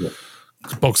us. Yeah.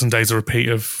 Boxing Day's a repeat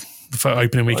of the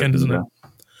opening weekend, isn't it?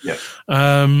 Yeah.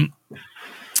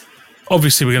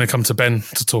 Obviously, we're going to come to Ben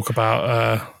to talk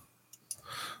about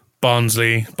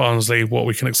Barnsley, what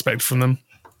we can expect from them.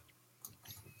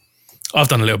 I've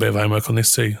done a little bit of homework on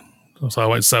this too, so I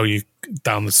won't sell you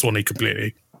down the Swanee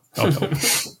completely.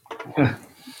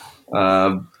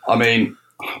 I mean,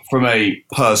 from a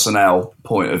personnel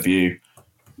point of view,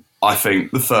 I think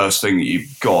the first thing that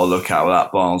you've got to look at with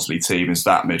that Barnsley team is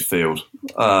that midfield.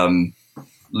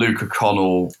 Luke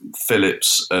O'Connell,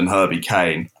 Phillips and Herbie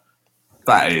Kane,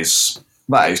 that is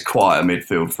quite a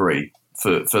midfield three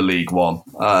for League One.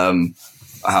 I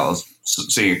was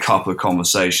seeing a couple of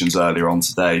conversations earlier on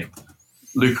today.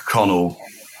 Luke O'Connell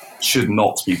should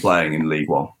not be playing in League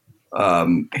One.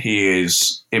 He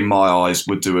is, in my eyes,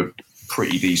 would do a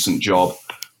pretty decent job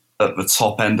at the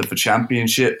top end of the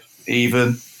Championship,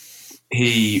 even.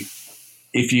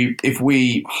 If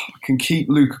we can keep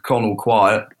Luke O'Connell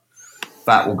quiet,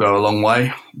 that will go a long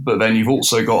way. But then you've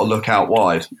also got to look out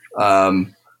wide.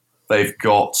 They've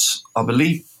got, I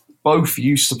believe, both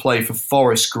used to play for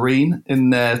Forest Green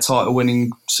in their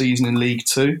title-winning season in League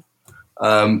Two.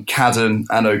 Cadden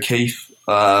and O'Keefe,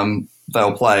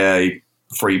 they'll play a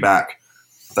three-back.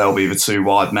 They'll be the 2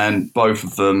 wide men. Both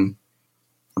of them,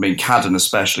 I mean, Cadden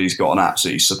especially, has got an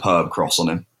absolutely superb cross on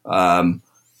him.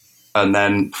 And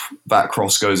then that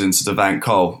cross goes into Devant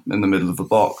Cole in the middle of the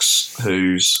box,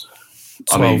 who's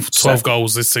 12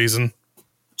 goals this season.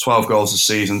 12 goals this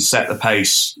season, set the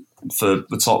pace for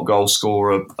the top goal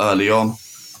scorer early on.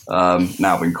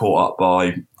 Now been caught up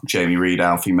by Jamie Reid,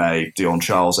 Alfie May, Dion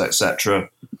Charles, etc.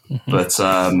 Mm-hmm. But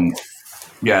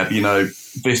yeah, you know,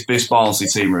 this Barnsley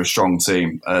team are a strong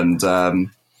team, and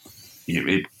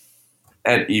you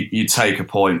take a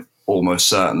point almost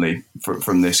certainly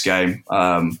from this game.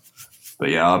 But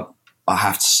yeah, I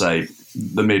have to say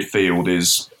the midfield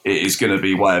is going to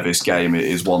be where this game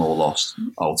is won or lost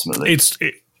ultimately.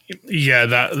 The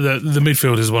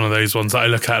midfield is one of those ones that I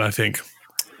look at and I think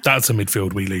that's a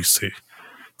midfield we lose to.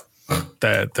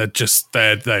 They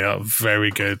are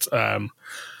very good. I'm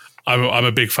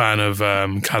a big fan of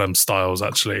Callum Styles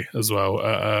actually as well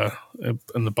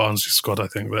in the Barnsley squad. I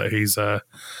think that he's a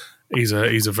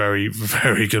very,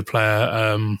 very good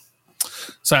player.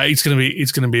 So it's going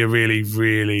to be a really,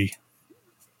 really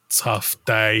tough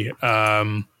day.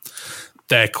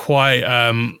 They're quite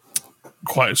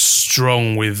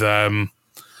strong with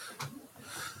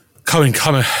coming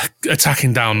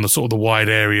attacking down the sort of the wide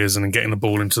areas and getting the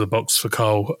ball into the box for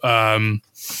Cole.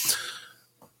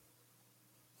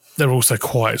 They're also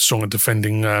quite strong at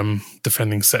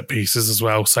defending set pieces as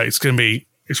well. So it's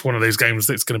one of those games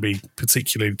that's going to be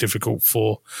particularly difficult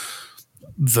for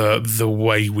the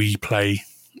way we play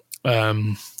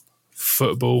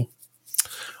football.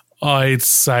 I'd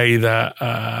say that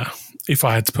if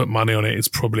I had to put money on it, it's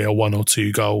probably a 1 or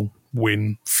 2 goal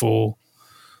win for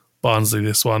Barnsley.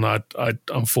 This one, I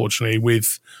unfortunately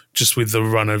with the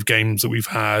run of games that we've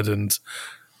had and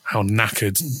how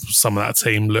knackered some of that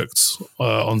team looked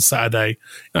on Saturday.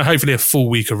 Hopefully, a full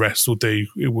week of rest will do.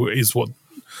 Is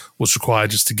what's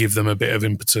required just to give them a bit of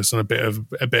impetus and a bit of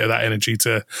that energy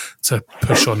to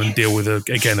push on and deal with a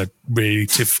really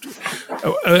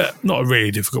not a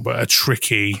really difficult but a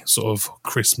tricky sort of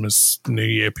Christmas New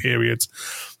Year period.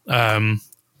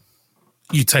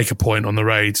 You take a point on the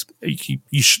raid.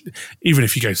 You should, even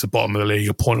if you go to the bottom of the league,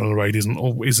 a point on the raid isn't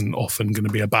often going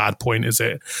to be a bad point, is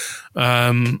it?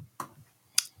 I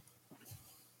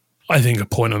think a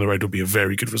point on the raid will be a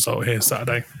very good result here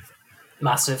Saturday.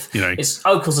 Massive.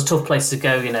 Oakle's a tough place to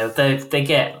go. They've been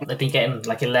getting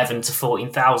like 11 to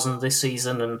 14,000 this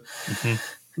season, and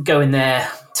going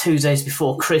there 2 days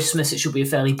before Christmas, it should be a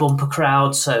fairly bumper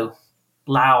crowd. So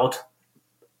loud,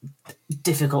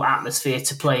 difficult atmosphere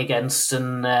to play against,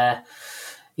 and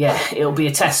it'll be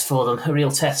a test for them, a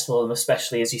real test for them,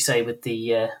 especially as you say with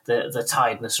the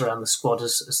tiredness around the squad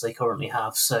as they currently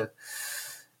have. So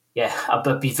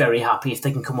I'd be very happy if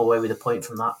they can come away with a point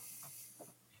from that.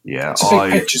 Yeah, it's a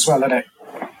big pitch as well, isn't it?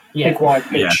 Yeah, big wide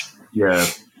pitch. Yeah.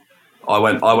 I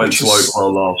went to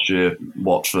Oakwell last year,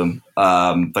 watched them.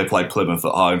 They played Plymouth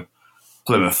at home.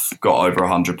 Plymouth got over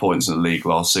 100 points in the league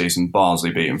last season.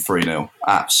 Barnsley beat them 3-0.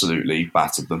 Absolutely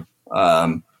battered them.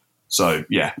 So,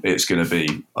 it's going to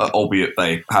be, albeit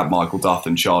they had Michael Duff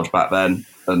in charge back then,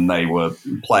 and they were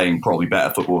playing probably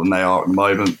better football than they are at the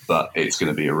moment, but it's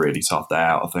going to be a really tough day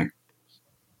out, I think.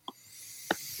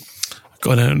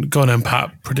 Go on,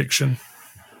 Pat. Prediction.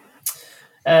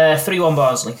 3-1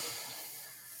 Barnsley.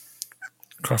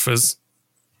 Cruffers.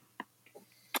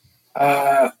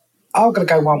 I'm going to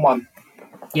go 1-1.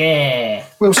 Yeah.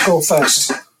 We'll score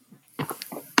first.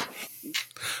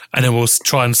 And then we'll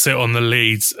try and sit on the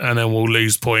leads, and then we'll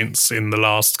lose points in the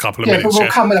last couple of minutes. But we'll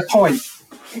come with a point.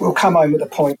 We'll come home with a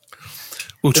point.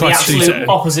 We'll try the to do absolute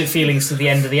opposite feelings to the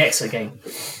end of the Exeter game.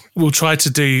 We'll try to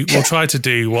do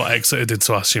what Exeter did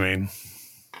to us. You mean?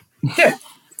 Yeah.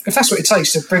 If that's what it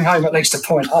takes to bring home at least a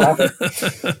point, I'll have it.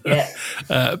 Yeah.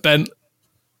 Ben.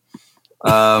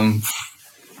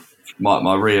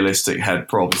 My realistic head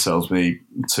probably tells me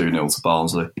 2-0 to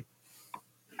Barnsley.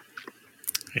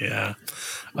 Yeah.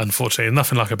 Unfortunately,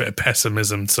 nothing like a bit of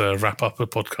pessimism to wrap up a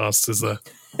podcast, is there?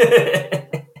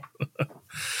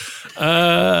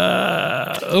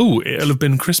 It'll have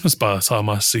been Christmas by the time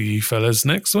I see you fellas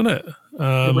next, won't it?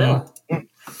 It will.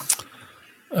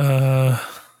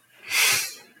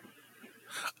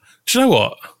 Do you know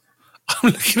what?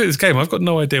 I'm looking at this game. I've got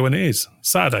no idea when it is.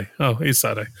 Saturday. Oh, it is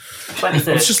Saturday. 23rd.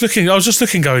 I was just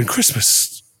looking, going,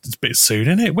 Christmas is a bit soon,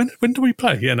 isn't it? When do we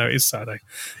play? Yeah, no, it is Saturday.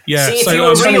 Yeah. See, if you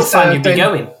were a real fan, you'd be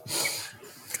going.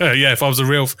 If I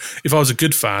was a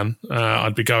good fan,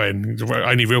 I'd be going.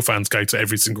 Only real fans go to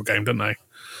every single game, don't they?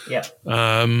 Yeah.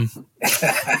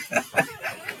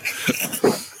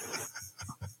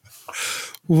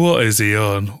 What is he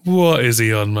on?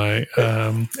 Mate?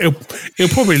 He'll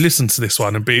probably listen to this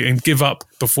one and give up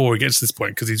before he gets to this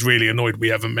point because he's really annoyed we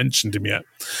haven't mentioned him yet.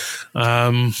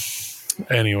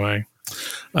 Anyway,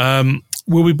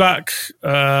 we'll be back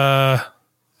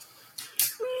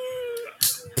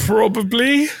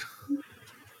probably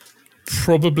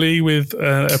with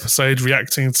an episode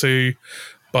reacting to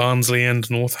Barnsley and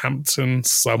Northampton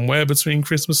somewhere between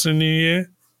Christmas and New Year.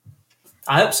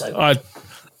 I hope so.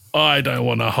 I don't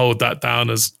want to hold that down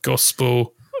as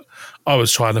gospel. I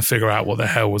was trying to figure out what the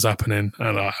hell was happening,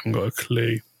 and I haven't got a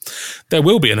clue. There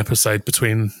will be an episode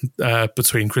between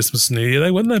Christmas and New Year,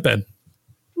 though, won't there, Ben?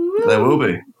 There will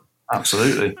be.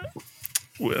 Absolutely.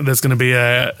 there's going to be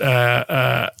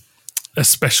a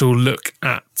special look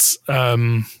at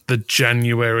the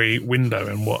January window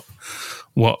and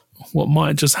what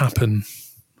might just happen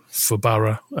for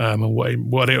Borough and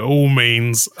what it all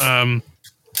means. Ben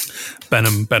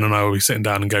and I will be sitting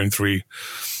down and going through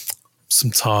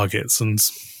some targets and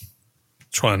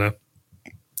trying to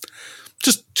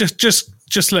just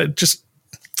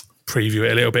preview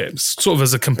it a little bit, sort of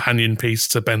as a companion piece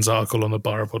to Ben's article on the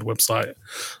Borough Pod website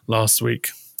last week.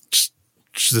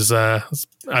 Which has had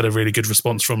a really good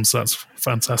response from, so that's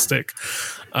fantastic.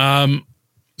 And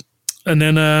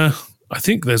then I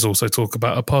think there's also talk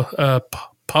about a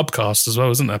pubcast as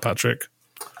well, isn't there, Patrick?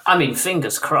 I mean,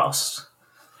 fingers crossed.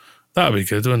 That would be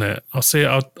good, wouldn't it? I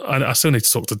still need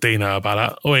to talk to Dino about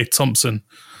that. Oi, Thompson,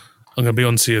 I'm going to be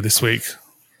on to you this week.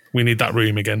 We need that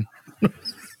room again.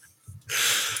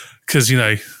 Because,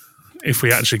 if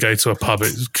we actually go to a pub,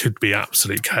 it could be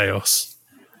absolute chaos.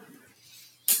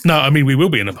 No, I mean, we will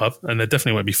be in a pub, and there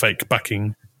definitely won't be fake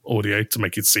backing audio to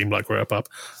make it seem like we're at a pub.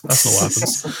 That's not what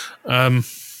happens.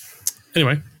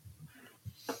 Anyway,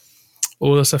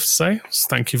 all that's left to say is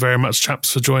thank you very much,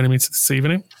 chaps, for joining me this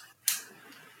evening.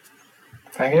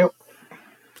 Thank you.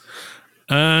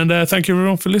 And thank you,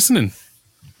 everyone, for listening.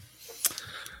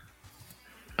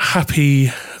 Happy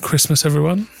Christmas,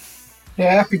 everyone.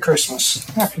 Yeah, happy Christmas.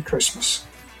 Happy Christmas.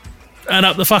 And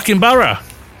up the fucking Borough.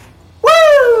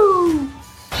 Woo!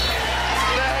 There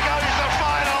goes the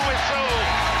final whistle,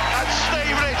 and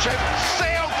Stevenage have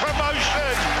sealed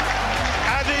promotion,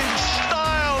 and in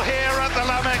style here at the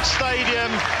Lamex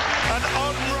Stadium, and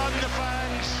on-run the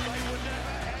fans. They would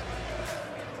never ever...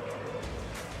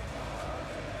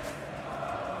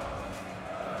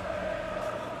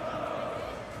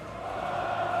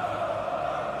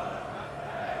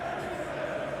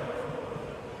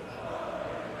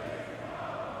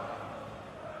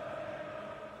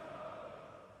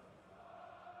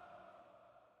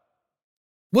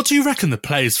 What do you reckon the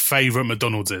players' favourite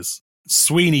McDonald's is?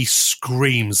 Sweeney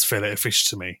screams fillet of fish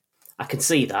to me. I can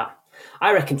see that.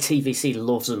 I reckon TVC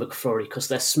loves a McFlurry because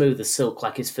they're smooth as silk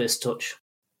like his first touch.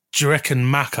 Do you reckon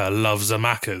Macca loves a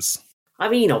Macca's? I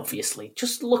mean, obviously.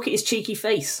 Just look at his cheeky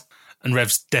face. And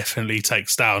Revs definitely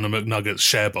takes down a McNuggets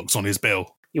share box on his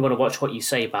bill. You want to watch what you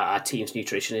say about our team's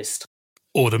nutritionist.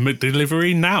 Order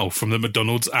McDelivery now from the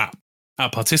McDonald's app.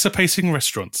 At participating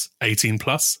restaurants, 18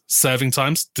 plus, serving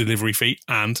times, delivery fee,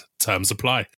 and terms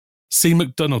apply. See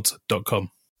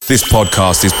mcdonalds.com. This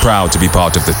podcast is proud to be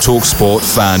part of the TalkSport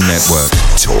Fan Network.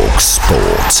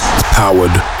 TalkSport.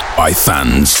 Powered by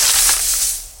fans.